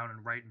 I'll go down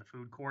and write in the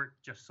food court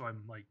just so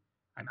I'm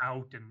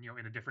out and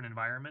in a different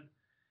environment.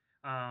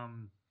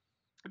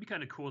 It'd be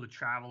kind of cool to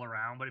travel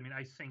around, but I mean,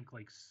 I sink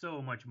like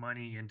so much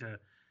money into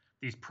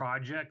these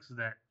projects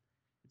that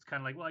it's kind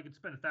of like, well, I could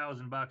spend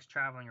 $1,000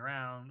 traveling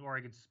around, or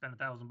I could spend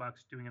 $1,000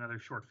 doing another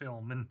short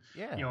film. And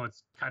Yeah. you know,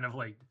 it's kind of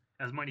like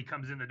as money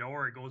comes in the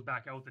door, it goes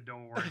back out the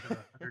door to the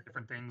other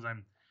different things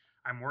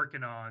I'm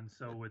working on.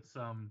 So it's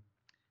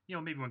you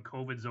know, maybe when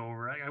COVID's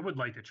over, I would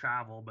like to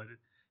travel, but you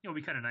know, it'd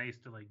be kind of nice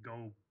to like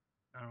go,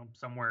 I don't know,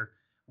 somewhere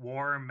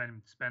warm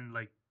and spend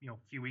like, you know,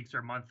 a few weeks or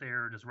a month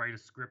there, or just write a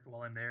script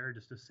while I'm there,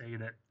 just to say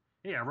that,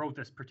 hey, I wrote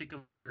this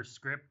particular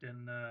script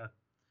in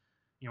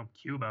you know,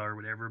 Cuba or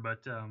whatever.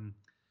 But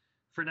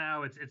for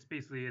now, it's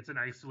basically it's an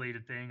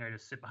isolated thing. I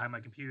just sit behind my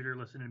computer,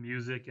 listen to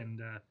music,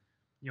 and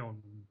you know,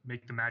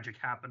 make the magic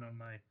happen on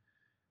my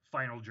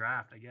final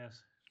draft, I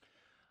guess.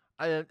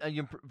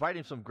 You're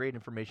providing some great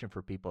information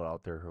for people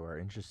out there who are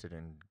interested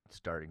in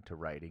starting to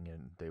writing,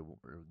 and they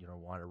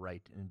want to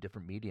write in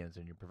different mediums,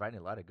 and you're providing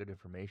a lot of good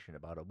information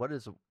about it. What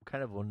is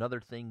kind of another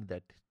thing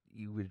that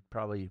you would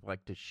probably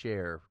like to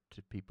share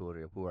to people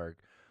who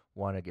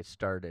want to get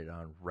started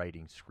on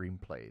writing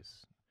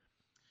screenplays?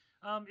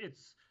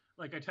 It's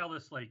like I tell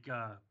this, like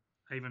I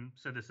even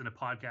said this in a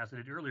podcast I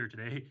did earlier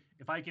today.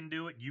 If I can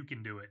do it, you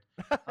can do it.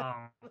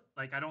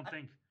 Like I don't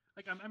think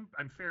like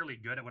I'm fairly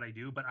good at what I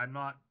do, but I'm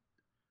not.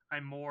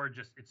 I'm more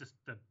just it's just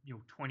the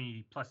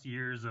 20 plus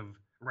years of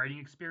writing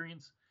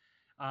experience.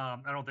 I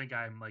don't think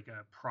I'm like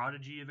a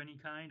prodigy of any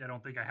kind. I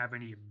don't think I have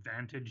any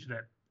advantage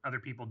that other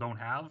people don't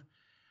have.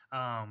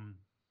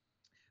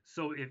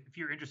 So if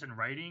you're interested in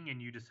writing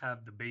and you just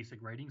have the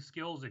basic writing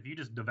skills, if you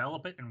just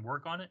develop it and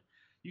work on it,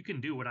 you can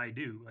do what I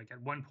do. Like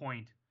at one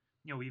point,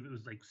 it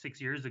was like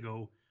 6 years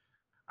ago,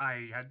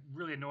 I had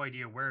really no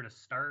idea where to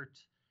start,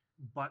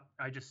 but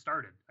I just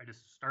started. I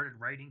just started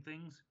writing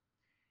things,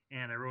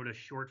 and I wrote a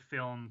short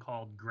film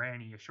called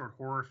Granny, a short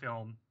horror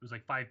film. It was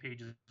like 5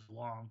 pages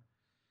long.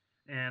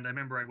 And I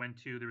remember I went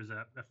to, there was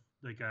a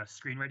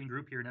screenwriting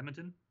group here in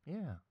Edmonton.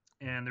 Yeah.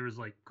 And there was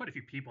like quite a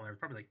few people. There was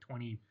probably like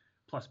 20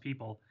 plus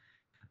people.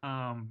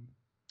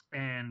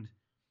 And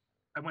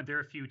I went there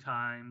a few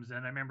times,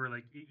 and I remember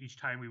like each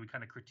time we would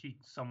kind of critique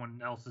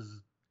someone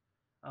else's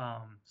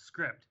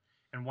script.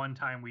 And one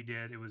time we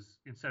did, it was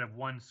instead of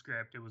one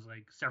script, it was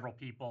like several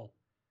people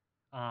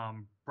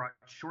brought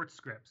short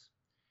scripts.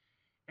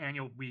 And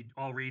we'd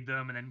all read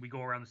them, and then we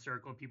go around the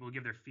circle, and people would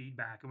give their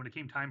feedback. And when it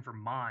came time for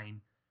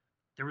mine,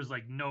 there was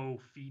like no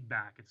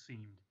feedback, it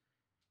seemed.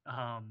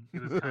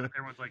 It was kind of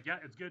everyone's like, yeah,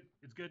 it's good,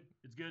 it's good,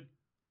 it's good.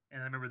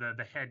 And I remember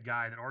the head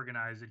guy that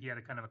organized it, he had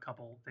a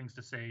couple things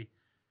to say.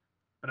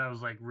 But I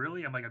was like,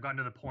 really? I've gotten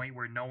to the point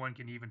where no one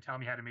can even tell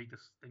me how to make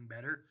this thing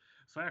better.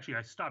 So actually,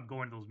 I stopped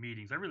going to those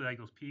meetings. I really like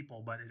those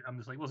people, but I'm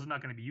just like, well, this is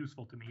not going to be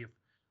useful to me if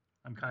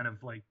I'm kind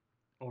of like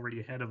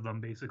already ahead of them,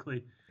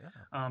 basically.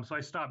 Yeah. So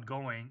I stopped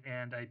going,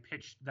 and I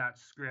pitched that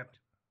script.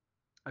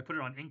 I put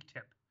it on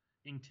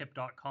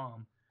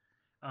inktip.com.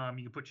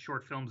 You can put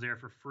short films there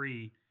for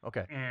free.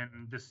 Okay.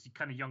 And this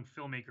kind of young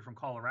filmmaker from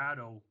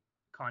Colorado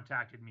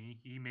contacted me.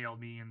 He emailed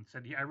me and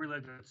said, yeah, I really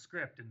like that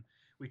script. And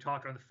we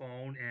talked on the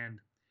phone, and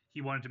he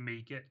wanted to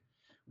make it.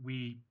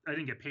 I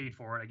didn't get paid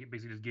for it. I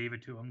basically just gave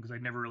it to him because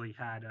I'd never really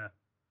had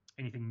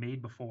anything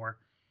made before.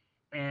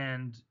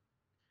 And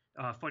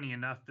funny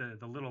enough,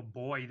 the little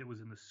boy that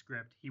was in the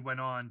script, he went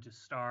on to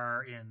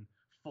star in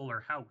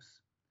Fuller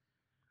House.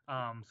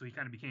 So he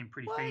kind of became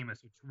pretty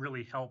famous, which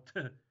really helped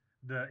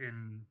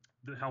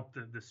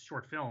this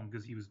short film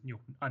because he was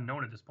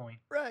unknown at this point.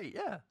 Right.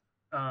 Yeah.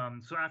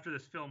 So after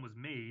this film was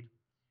made,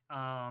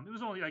 it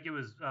was only like it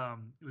was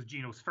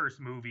Gino's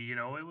first movie. It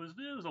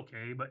was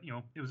okay, but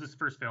it was his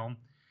first film.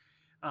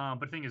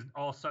 But the thing is,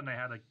 all of a sudden I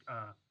had like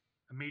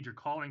a major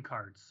calling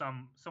card.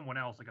 Someone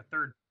else, like a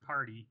third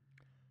party,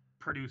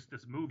 produced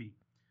this movie.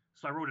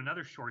 So I wrote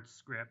another short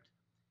script,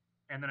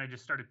 and then I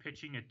just started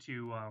pitching it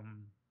to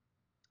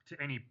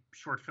any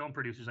short film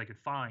producers I could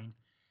find.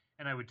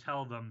 And I would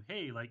tell them,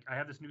 hey, like I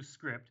have this new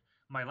script.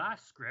 My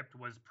last script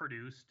was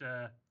produced,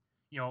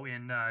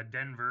 in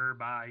Denver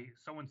by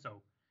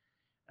so-and-so.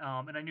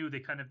 And I knew they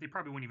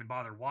probably wouldn't even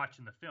bother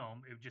watching the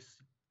film.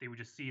 They would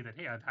just see that,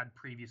 hey, I've had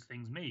previous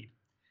things made.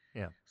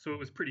 Yeah. So it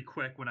was pretty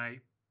quick when I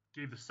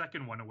gave the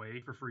second one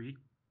away for free.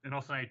 And all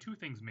of a sudden I had 2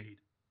 things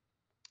made,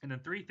 and then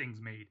 3 things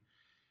made.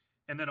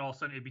 And then all of a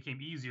sudden it became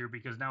easier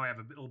because now I have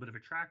a little bit of a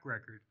track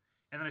record.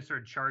 And then I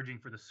started charging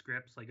for the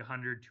scripts, like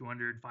 $100,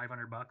 $200,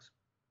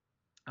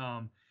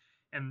 $500.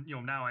 And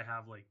now I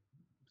have like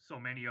so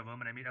many of them,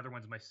 and I made other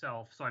ones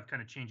myself. So I've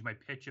kind of changed my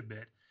pitch a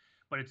bit,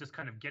 but it's just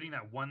kind of getting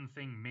that one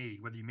thing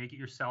made, whether you make it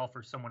yourself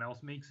or someone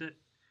else makes it.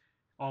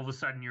 All of a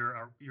sudden you're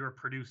a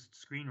produced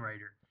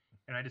screenwriter.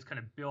 And I just kind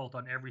of built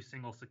on every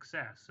single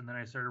success. And then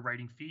I started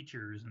writing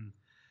features, and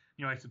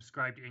I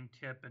subscribed to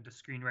Inktip and to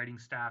screenwriting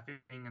staffing,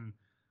 and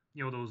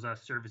those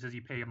services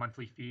you pay a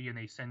monthly fee, and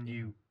they send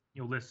you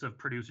lists of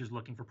producers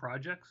looking for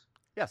projects.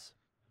 Yes.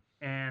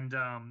 And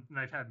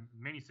I've had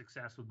many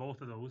success with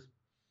both of those.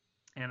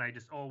 And I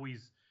just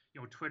always,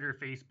 Twitter,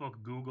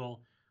 Facebook,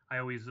 Google,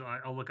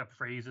 I'll look up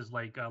phrases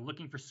like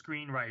looking for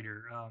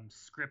screenwriter,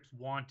 scripts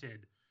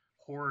wanted,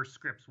 horror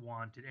scripts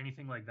wanted,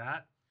 anything like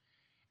that.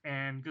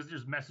 And because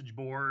there's message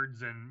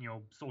boards and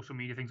social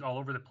media things all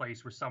over the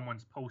place where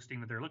someone's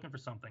posting that they're looking for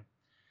something.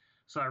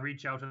 So I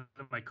reach out to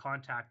them, I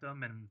contact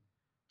them, and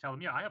tell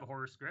them, yeah, I have a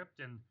horror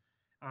script, and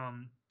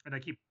I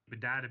keep a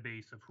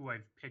database of who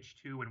I've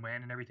pitched to and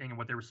when and everything, and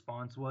what their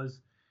response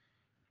was.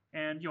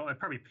 And I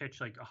probably pitch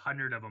like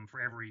 100 of them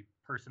for every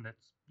person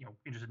that's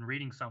interested in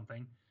reading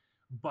something,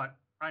 but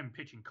I'm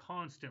pitching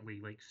constantly,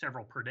 like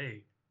several per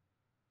day.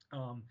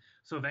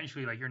 So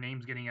eventually, like, your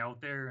name's getting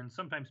out there, and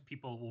sometimes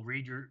people will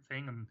read your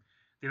thing and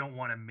they don't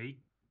want to make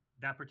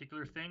that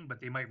particular thing,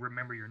 but they might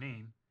remember your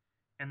name.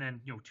 And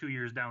then 2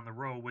 years down the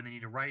road, when they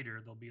need a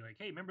writer, they'll be like,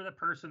 "Hey, remember that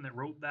person that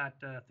wrote that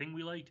thing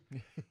we liked?"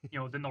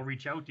 Then they'll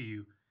reach out to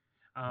you.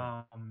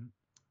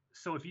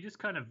 So if you just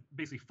kind of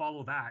basically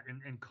follow that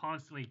and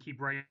constantly keep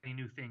writing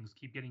new things,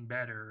 keep getting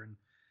better, and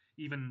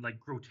even like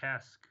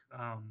Grotesque,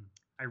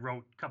 I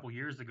wrote a couple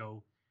years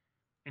ago,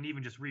 and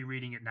even just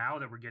rereading it now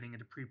that we're getting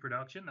into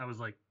pre-production, I was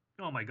like,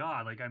 oh my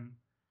god,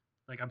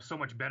 I'm so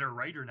much better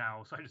writer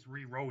now. So I just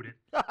rewrote it,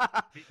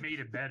 made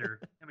it better.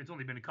 I mean, it's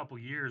only been a couple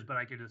years, but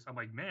I'm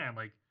like, man,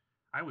 like,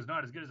 I was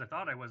not as good as I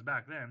thought I was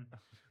back then.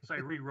 So I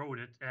rewrote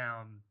it,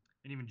 and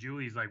even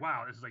Julie's like,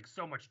 wow, this is like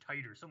so much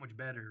tighter, so much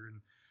better.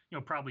 And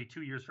probably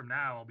 2 years from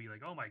now, I'll be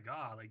like, oh my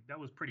god, like, that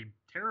was pretty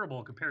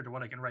terrible compared to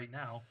what I can write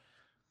now.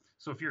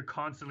 So if you're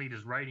constantly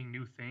just writing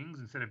new things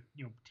instead of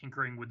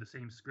tinkering with the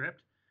same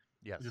script,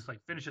 yes, just like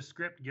finish a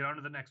script, get on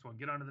to the next one,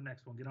 get on to the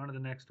next one, get on to the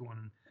next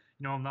one.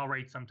 And I'll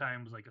write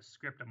sometimes like a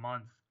script a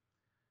month,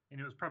 and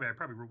I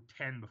probably wrote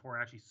 10 before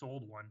I actually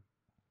sold one.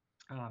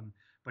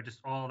 But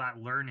just all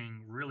that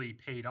learning really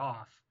paid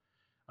off.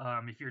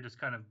 If you're just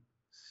kind of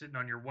sitting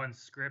on your one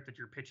script that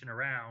you're pitching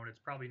around, it's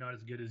probably not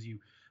as good as you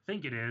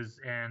think it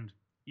is, and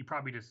you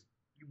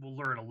will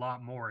learn a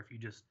lot more if you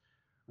just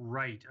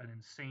write an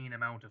insane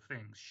amount of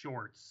things,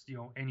 shorts,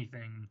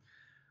 anything.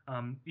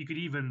 You could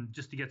even,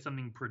 just to get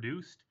something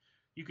produced,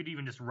 you could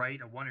even just write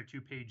a 1 or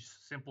 2 page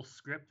simple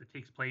script that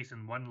takes place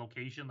in one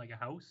location, like a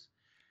house,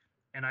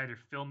 and either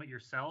film it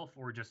yourself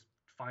or just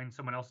find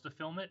someone else to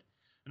film it.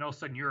 And all of a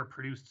sudden, you're a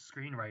produced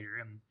screenwriter.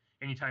 And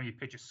anytime you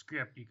pitch a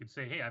script, you could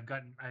say, "Hey,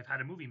 I've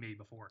had a movie made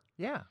before."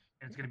 Yeah.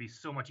 And it's going to be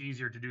so much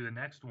easier to do the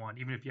next one,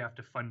 even if you have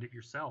to fund it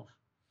yourself.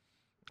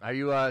 Are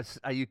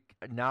you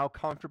now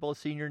comfortable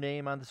seeing your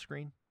name on the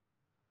screen?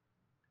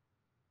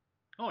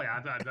 Oh yeah,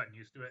 I've gotten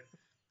used to it.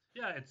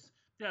 Yeah,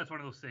 it's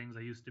one of those things.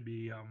 I used to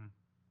be a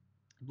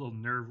little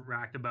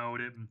nerve-wracked about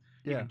it, and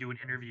even doing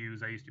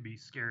interviews, I used to be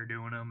scared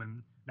doing them,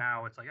 and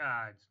now it's like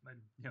I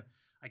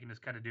can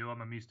just kind of do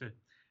them. I'm used to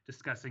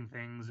discussing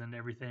things and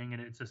everything,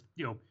 and it's just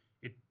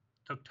it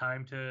took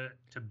time to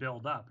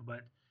build up,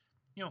 but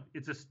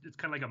it's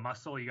kind of like a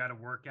muscle you got to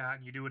work at,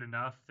 and you do it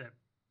enough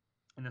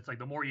and it's like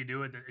the more you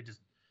do it, it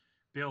just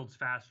builds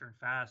faster and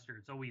faster.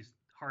 It's always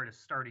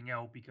hardest starting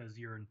out because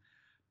you're an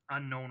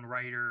unknown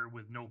writer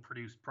with no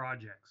produced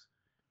projects.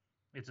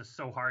 It's just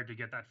so hard to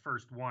get that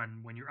first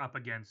one when you're up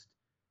against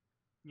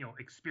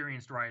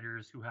experienced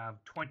writers who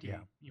have 20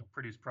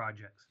 produced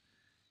projects.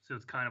 So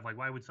it's kind of like,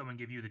 why would someone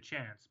give you the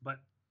chance? But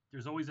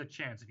there's always a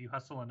chance if you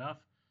hustle enough,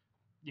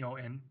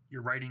 and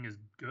your writing is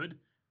good.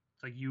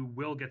 It's like you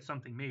will get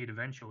something made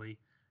eventually.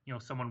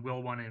 Someone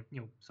will want to,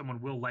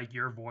 someone will like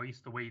your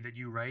voice, the way that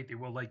you write. They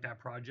will like that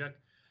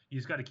project. You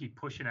just got to keep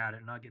pushing at it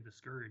and not get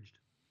discouraged.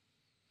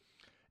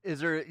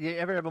 You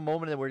ever have a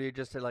moment where you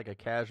just had like a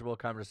casual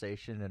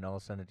conversation and all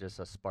of a sudden just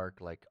a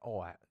spark, like,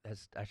 oh, I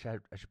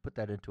should put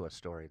that into a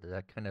story?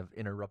 That kind of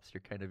interrupts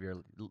your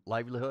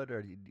livelihood,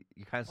 or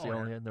you constantly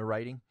only in the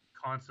writing?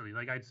 Constantly,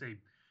 like I'd say,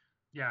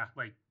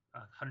 like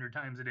 100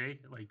 times a day,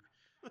 like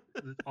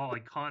all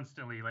like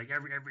constantly, like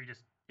every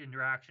just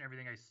interaction,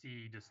 everything I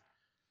see, just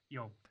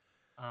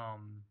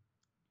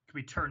could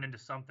be turned into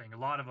something. A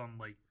lot of them,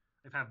 like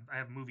I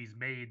have movies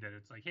made that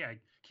it's like, hey, I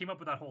came up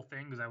with that whole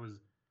thing because I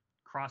was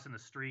crossing the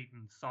street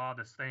and saw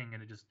this thing,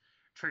 and it just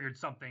triggered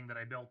something that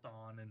I built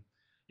on. And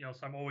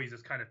so I'm always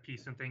just kind of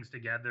piecing things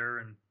together,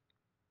 and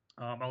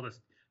I'll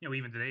just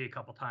even today a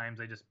couple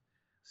times I just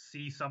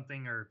see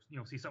something or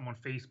see something on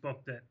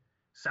Facebook that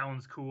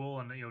sounds cool,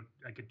 and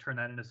I could turn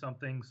that into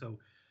something. So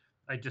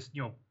I just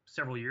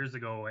several years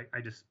ago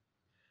I just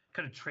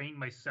kind of trained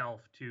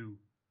myself to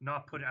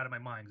not put it out of my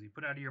mind, because you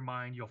put it out of your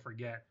mind, you'll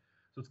forget.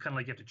 So it's kind of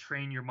like you have to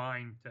train your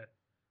mind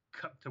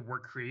to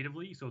work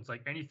creatively. So it's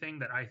like anything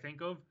that I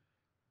think of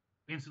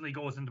instantly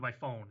goes into my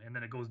phone, and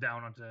then it goes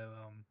down onto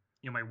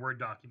my Word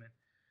document,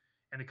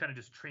 and it kind of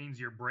just trains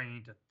your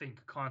brain to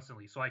think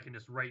constantly. So I can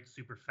just write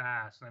super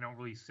fast, and I don't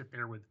really sit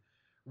there with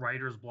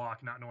writer's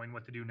block, not knowing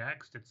what to do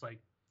next. It's like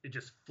it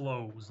just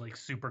flows like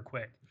super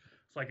quick.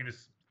 So I can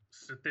just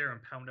sit there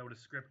and pound out a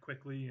script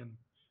quickly, and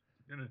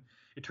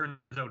it turns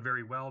out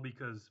very well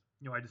because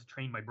I just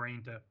trained my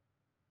brain to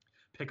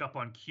pick up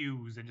on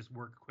cues and just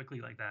work quickly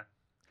like that.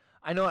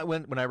 I know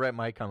when I write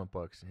my comic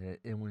books,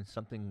 and when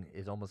something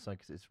is almost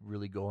like it's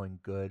really going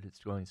good, it's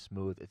going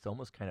smooth, it's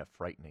almost kind of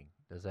frightening.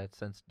 Do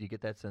you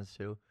get that sense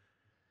too?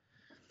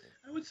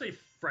 I would say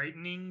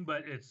frightening,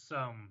 but it's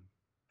I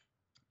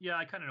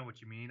kind of know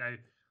what you mean. I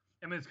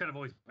mean, it's kind of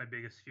always my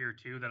biggest fear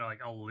too, that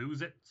I'll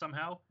lose it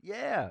somehow.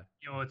 Yeah.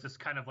 It's just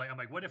kind of like, I'm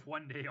like, what if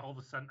one day all of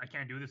a sudden I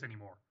can't do this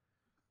anymore?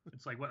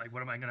 It's like what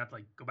am I gonna have to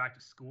like go back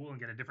to school and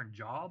get a different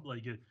job?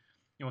 Like it's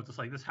just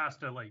like this has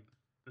to like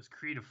this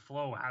creative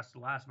flow has to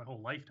last my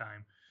whole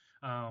lifetime.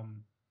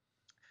 Um,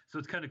 so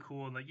it's kind of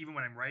cool. And like even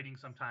when I'm writing,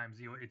 sometimes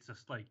it's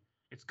just like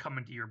it's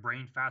coming to your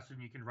brain faster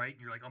than you can write,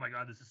 and you're like, oh my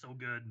god, this is so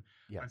good.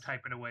 Yes. I'm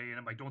typing away, and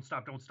I'm like, don't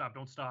stop, don't stop,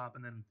 don't stop,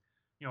 and then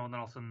and then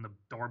all of a sudden the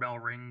doorbell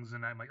rings,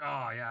 and I'm like,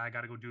 oh yeah, I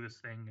got to go do this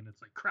thing, and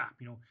it's like crap,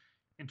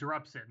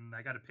 interrupts it, and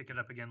I got to pick it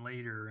up again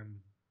later, and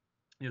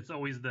it's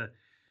always the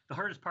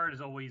hardest part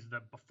is always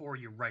the before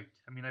you write.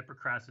 I mean, I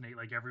procrastinate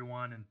like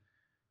everyone, and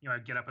I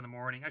get up in the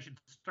morning. I should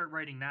start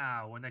writing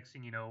now. And next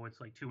thing you know,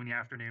 it's like 2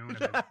 PM,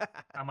 and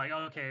I'm like,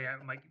 okay,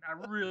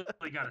 I really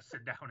got to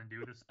sit down and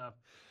do this stuff.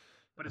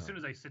 But as soon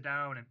as I sit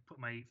down and put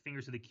my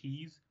fingers to the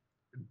keys,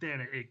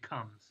 then it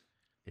comes.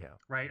 Yeah.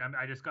 Right.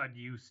 I just got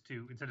used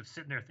to, instead of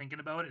sitting there thinking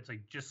about it, it's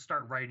like just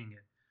start writing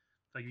it.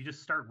 It's like you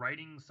just start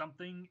writing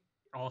something,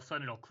 all of a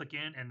sudden it'll click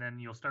in, and then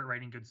you'll start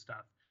writing good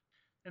stuff.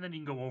 And then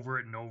you can go over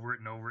it and over it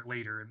and over it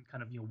later and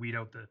kind of weed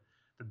out the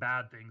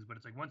bad things. But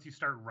it's like once you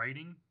start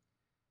writing,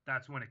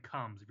 that's when it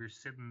comes. If you're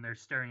sitting there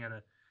staring at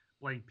a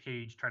blank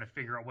page trying to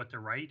figure out what to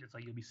write, it's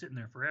like you'll be sitting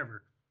there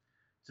forever.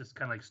 It's just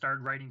kind of like start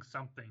writing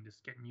something,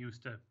 just getting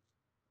used to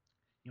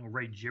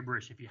write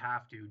gibberish if you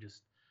have to.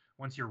 Just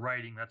once you're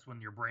writing, that's when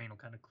your brain will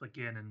kind of click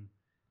in and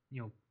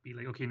be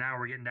like, okay, now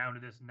we're getting down to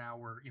this. Now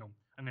we're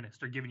I'm gonna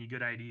start giving you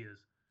good ideas.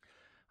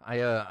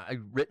 I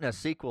written a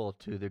sequel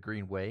to The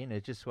Green Way, and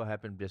it just so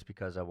happened just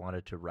because I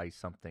wanted to write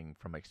something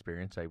from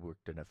experience. I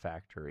worked in a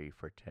factory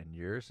for 10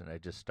 years, and I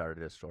just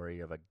started a story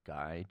of a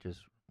guy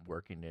just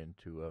working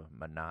into a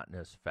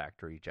monotonous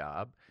factory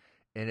job,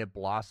 and it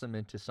blossomed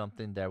into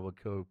something that would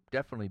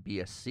definitely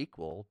be a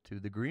sequel to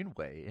The Green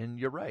Way. And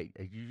you're right.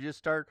 If you just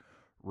start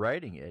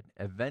writing it,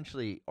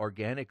 eventually,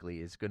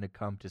 organically, it's going to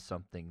come to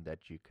something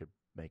that you could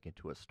make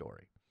into a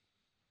story.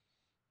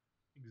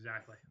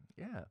 Exactly.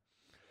 Yeah.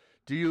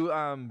 Do you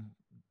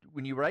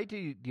when you write,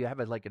 do you have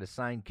like an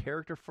assigned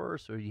character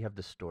first, or do you have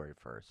the story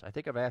first? I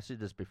think I've asked you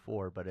this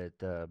before, but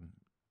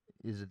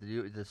is it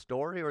the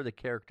story or the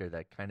character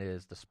that kind of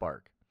is the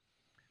spark?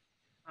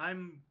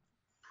 I'm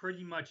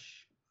pretty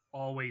much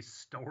always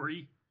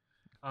story.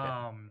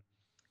 Okay.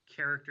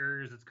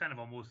 Characters, it's kind of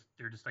almost,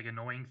 they're just like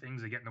annoying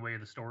things that get in the way of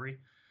the story.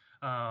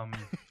 I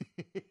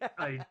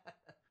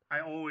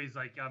always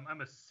like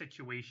I'm a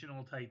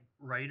situational type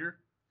writer.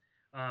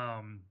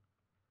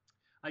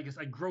 I guess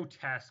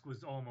grotesque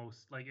was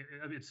almost like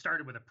it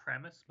started with a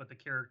premise, but the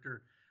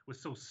character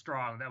was so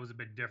strong that was a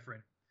bit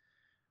different.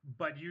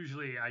 But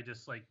usually I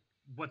just like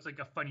what's like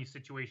a funny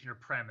situation or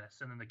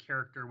premise, and then the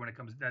character when it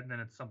comes then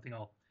it's something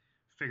I'll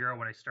figure out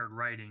when I start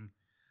writing.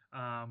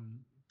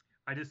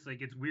 I just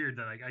like it's weird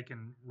that I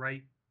can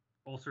write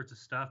all sorts of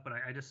stuff, but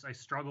I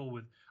struggle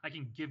with I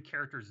can give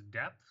characters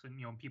depth,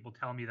 and people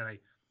tell me that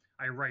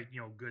I write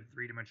good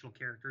 3-dimensional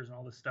characters and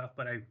all this stuff,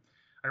 but I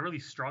really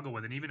struggle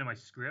with it. And even in my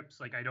scripts,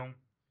 like I don't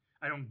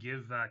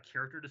give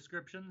character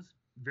descriptions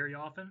very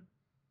often,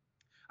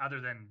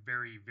 other than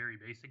very, very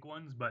basic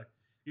ones. But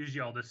usually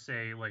I'll just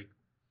say like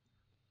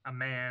a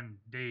man,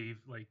 Dave,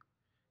 like,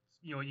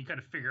 you kind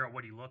of figure out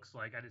what he looks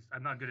like.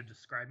 I'm not good at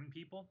describing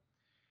people.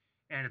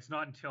 And it's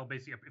not until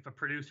basically if a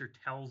producer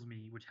tells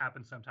me, which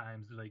happens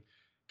sometimes, they're like,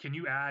 can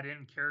you add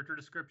in character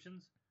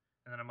descriptions?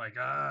 And then I'm like,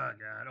 oh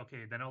God,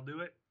 okay, then I'll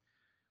do it.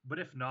 But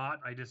if not,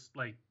 I just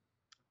like,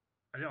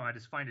 I don't know, I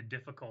just find it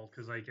difficult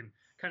because I can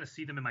kind of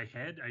see them in my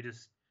head. I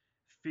just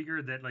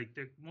figure that like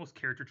most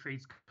character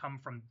traits come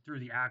from through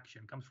the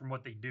action, comes from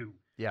what they do.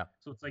 Yeah.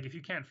 So it's like if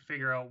you can't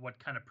figure out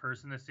what kind of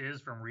person this is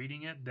from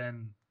reading it,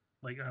 then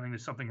like I mean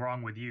there's something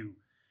wrong with you.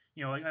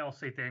 Like I'll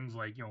say things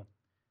like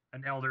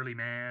an elderly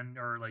man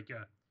or like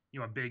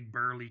a big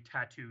burly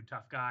tattooed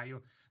tough guy,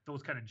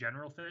 those kind of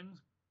general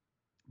things.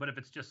 But if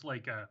it's just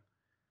like a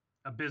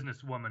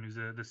businesswoman who's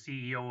the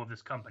CEO of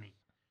this company,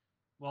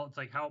 well, it's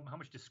like how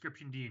much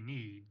description do you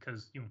need?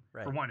 Because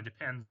Right. For one, it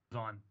depends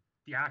on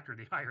the actor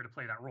they hire to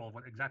play that role,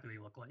 what exactly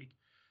they look like.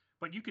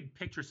 But you could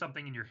picture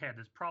something in your head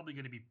that's probably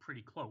going to be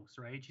pretty close,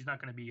 right? She's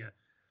not going to be a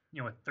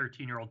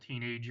 13-year-old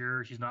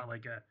teenager. She's not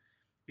like a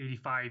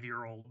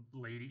 85-year-old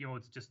lady.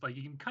 It's just like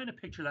you can kind of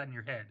picture that in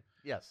your head.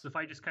 Yes. So if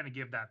I just kind of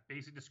give that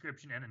basic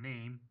description and a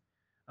name,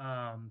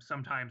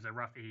 sometimes a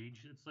rough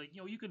age, it's like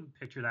you can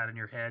picture that in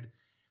your head.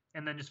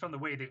 And then just from the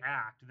way they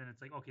act, then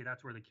it's like, okay,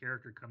 that's where the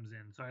character comes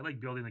in. So I like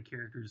building the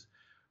characters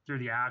through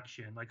the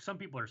action. Like some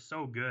people are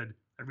so good.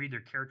 I read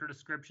their character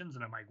descriptions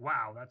and I'm like,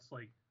 wow, that's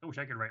like, I wish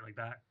I could write like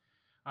that.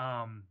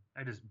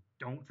 I just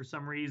don't for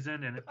some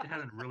reason, and it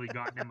hasn't really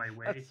gotten in my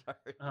way.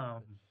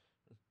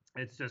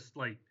 It's just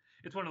like,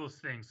 it's one of those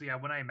things. So yeah,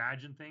 when I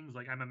imagine things,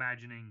 like I'm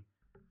imagining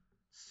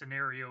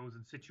scenarios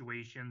and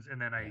situations,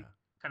 and then I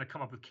kind of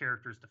come up with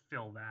characters to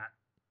fill that.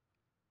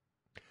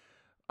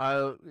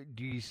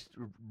 Do you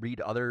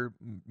read other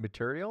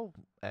material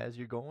as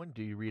you're going?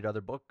 Do you read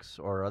other books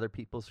or other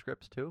people's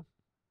scripts too?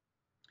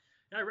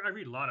 Yeah, I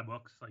read a lot of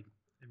books. Like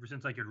ever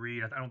since I could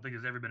read, I don't think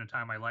there's ever been a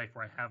time in my life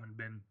where I haven't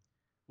been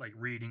like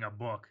reading a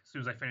book. As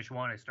soon as I finish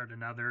one, I start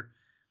another.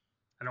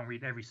 I don't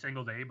read every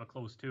single day, but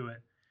close to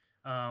it.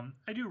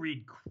 I do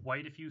read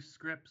quite a few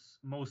scripts,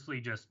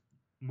 mostly just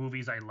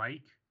movies I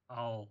like.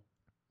 I'll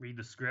read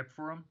the script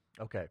for them.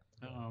 Okay.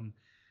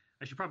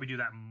 I should probably do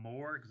that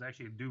more because I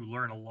actually do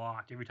learn a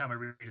lot. Every time I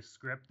read a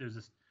script,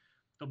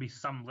 there'll be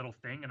some little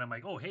thing, and I'm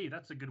like, oh, hey,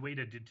 that's a good way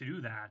to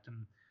do that.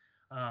 And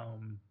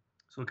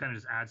so it kind of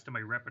just adds to my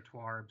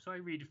repertoire. So I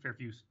read a fair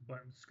few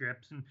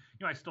scripts, and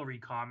I still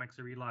read comics.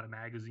 I read a lot of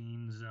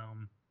magazines,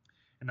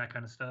 and that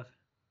kind of stuff.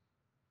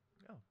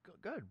 Oh,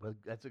 good. Well,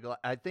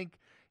 I think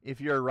if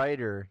you're a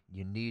writer,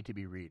 you need to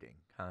be reading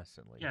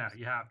constantly. Yeah,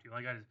 you have to.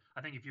 Like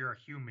I think if you're a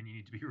human, you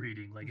need to be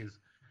reading.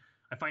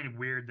 I find it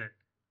weird that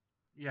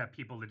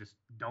people that just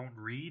don't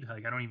read.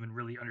 Like I don't even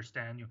really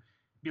understand.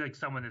 Be like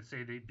someone that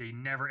say they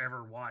never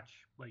ever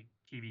watch like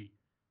TV.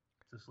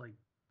 It's just like,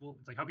 well,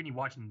 it's like how can you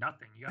watch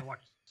nothing? You gotta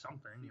watch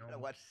something. You gotta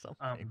watch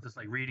something. Just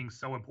like reading's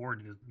so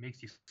important. It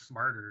makes you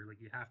smarter. Like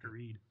you have to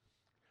read.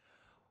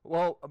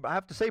 Well, I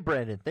have to say,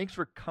 Brandon, thanks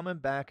for coming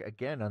back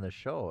again on the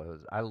show.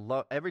 I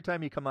love every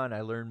time you come on.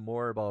 I learn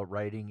more about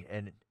writing,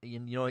 and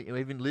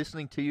even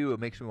listening to you, it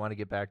makes me want to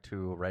get back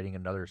to writing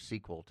another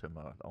sequel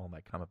to all my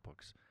comic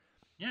books.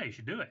 Yeah, you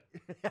should do it.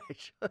 I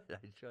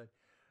should.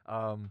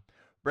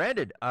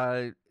 Brandon,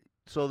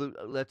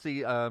 let's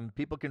see.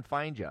 People can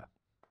find you.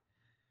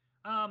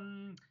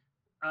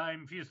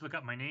 If you just look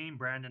up my name,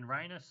 Brandon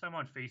Rhinus, I'm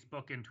on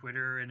Facebook and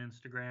Twitter and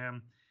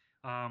Instagram.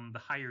 The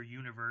Higher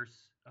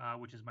Universe,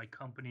 which is my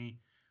company.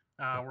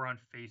 We're on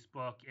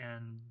Facebook,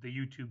 and the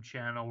YouTube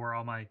channel where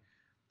all my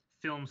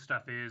film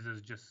stuff is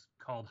just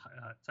called,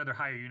 it's either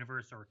Higher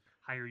Universe or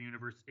Higher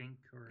Universe Inc.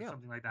 or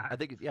something like that. I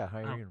think it's,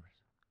 Higher Universe.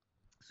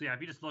 So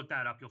if you just look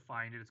that up, you'll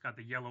find it. It's got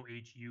the yellow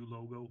HU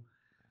logo.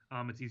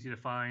 It's easy to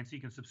find, so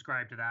you can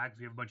subscribe to that because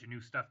we have a bunch of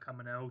new stuff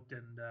coming out,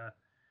 and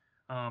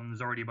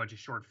there's already a bunch of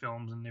short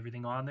films and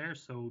everything on there.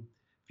 So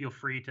feel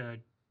free to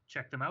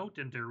check them out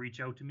and to reach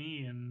out to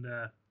me and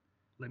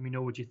let me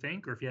know what you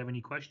think, or if you have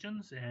any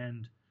questions.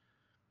 And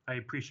I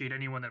appreciate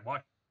anyone that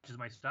watches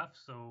my stuff,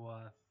 so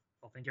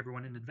I'll thank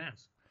everyone in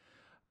advance.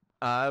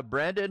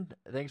 Brandon,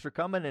 thanks for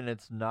coming, and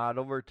it's not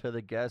over till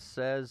the guest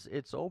says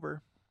it's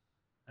over.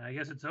 I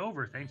guess it's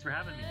over. Thanks for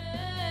having me.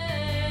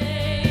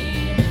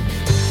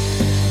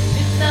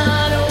 It's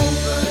not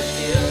over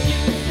till you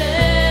say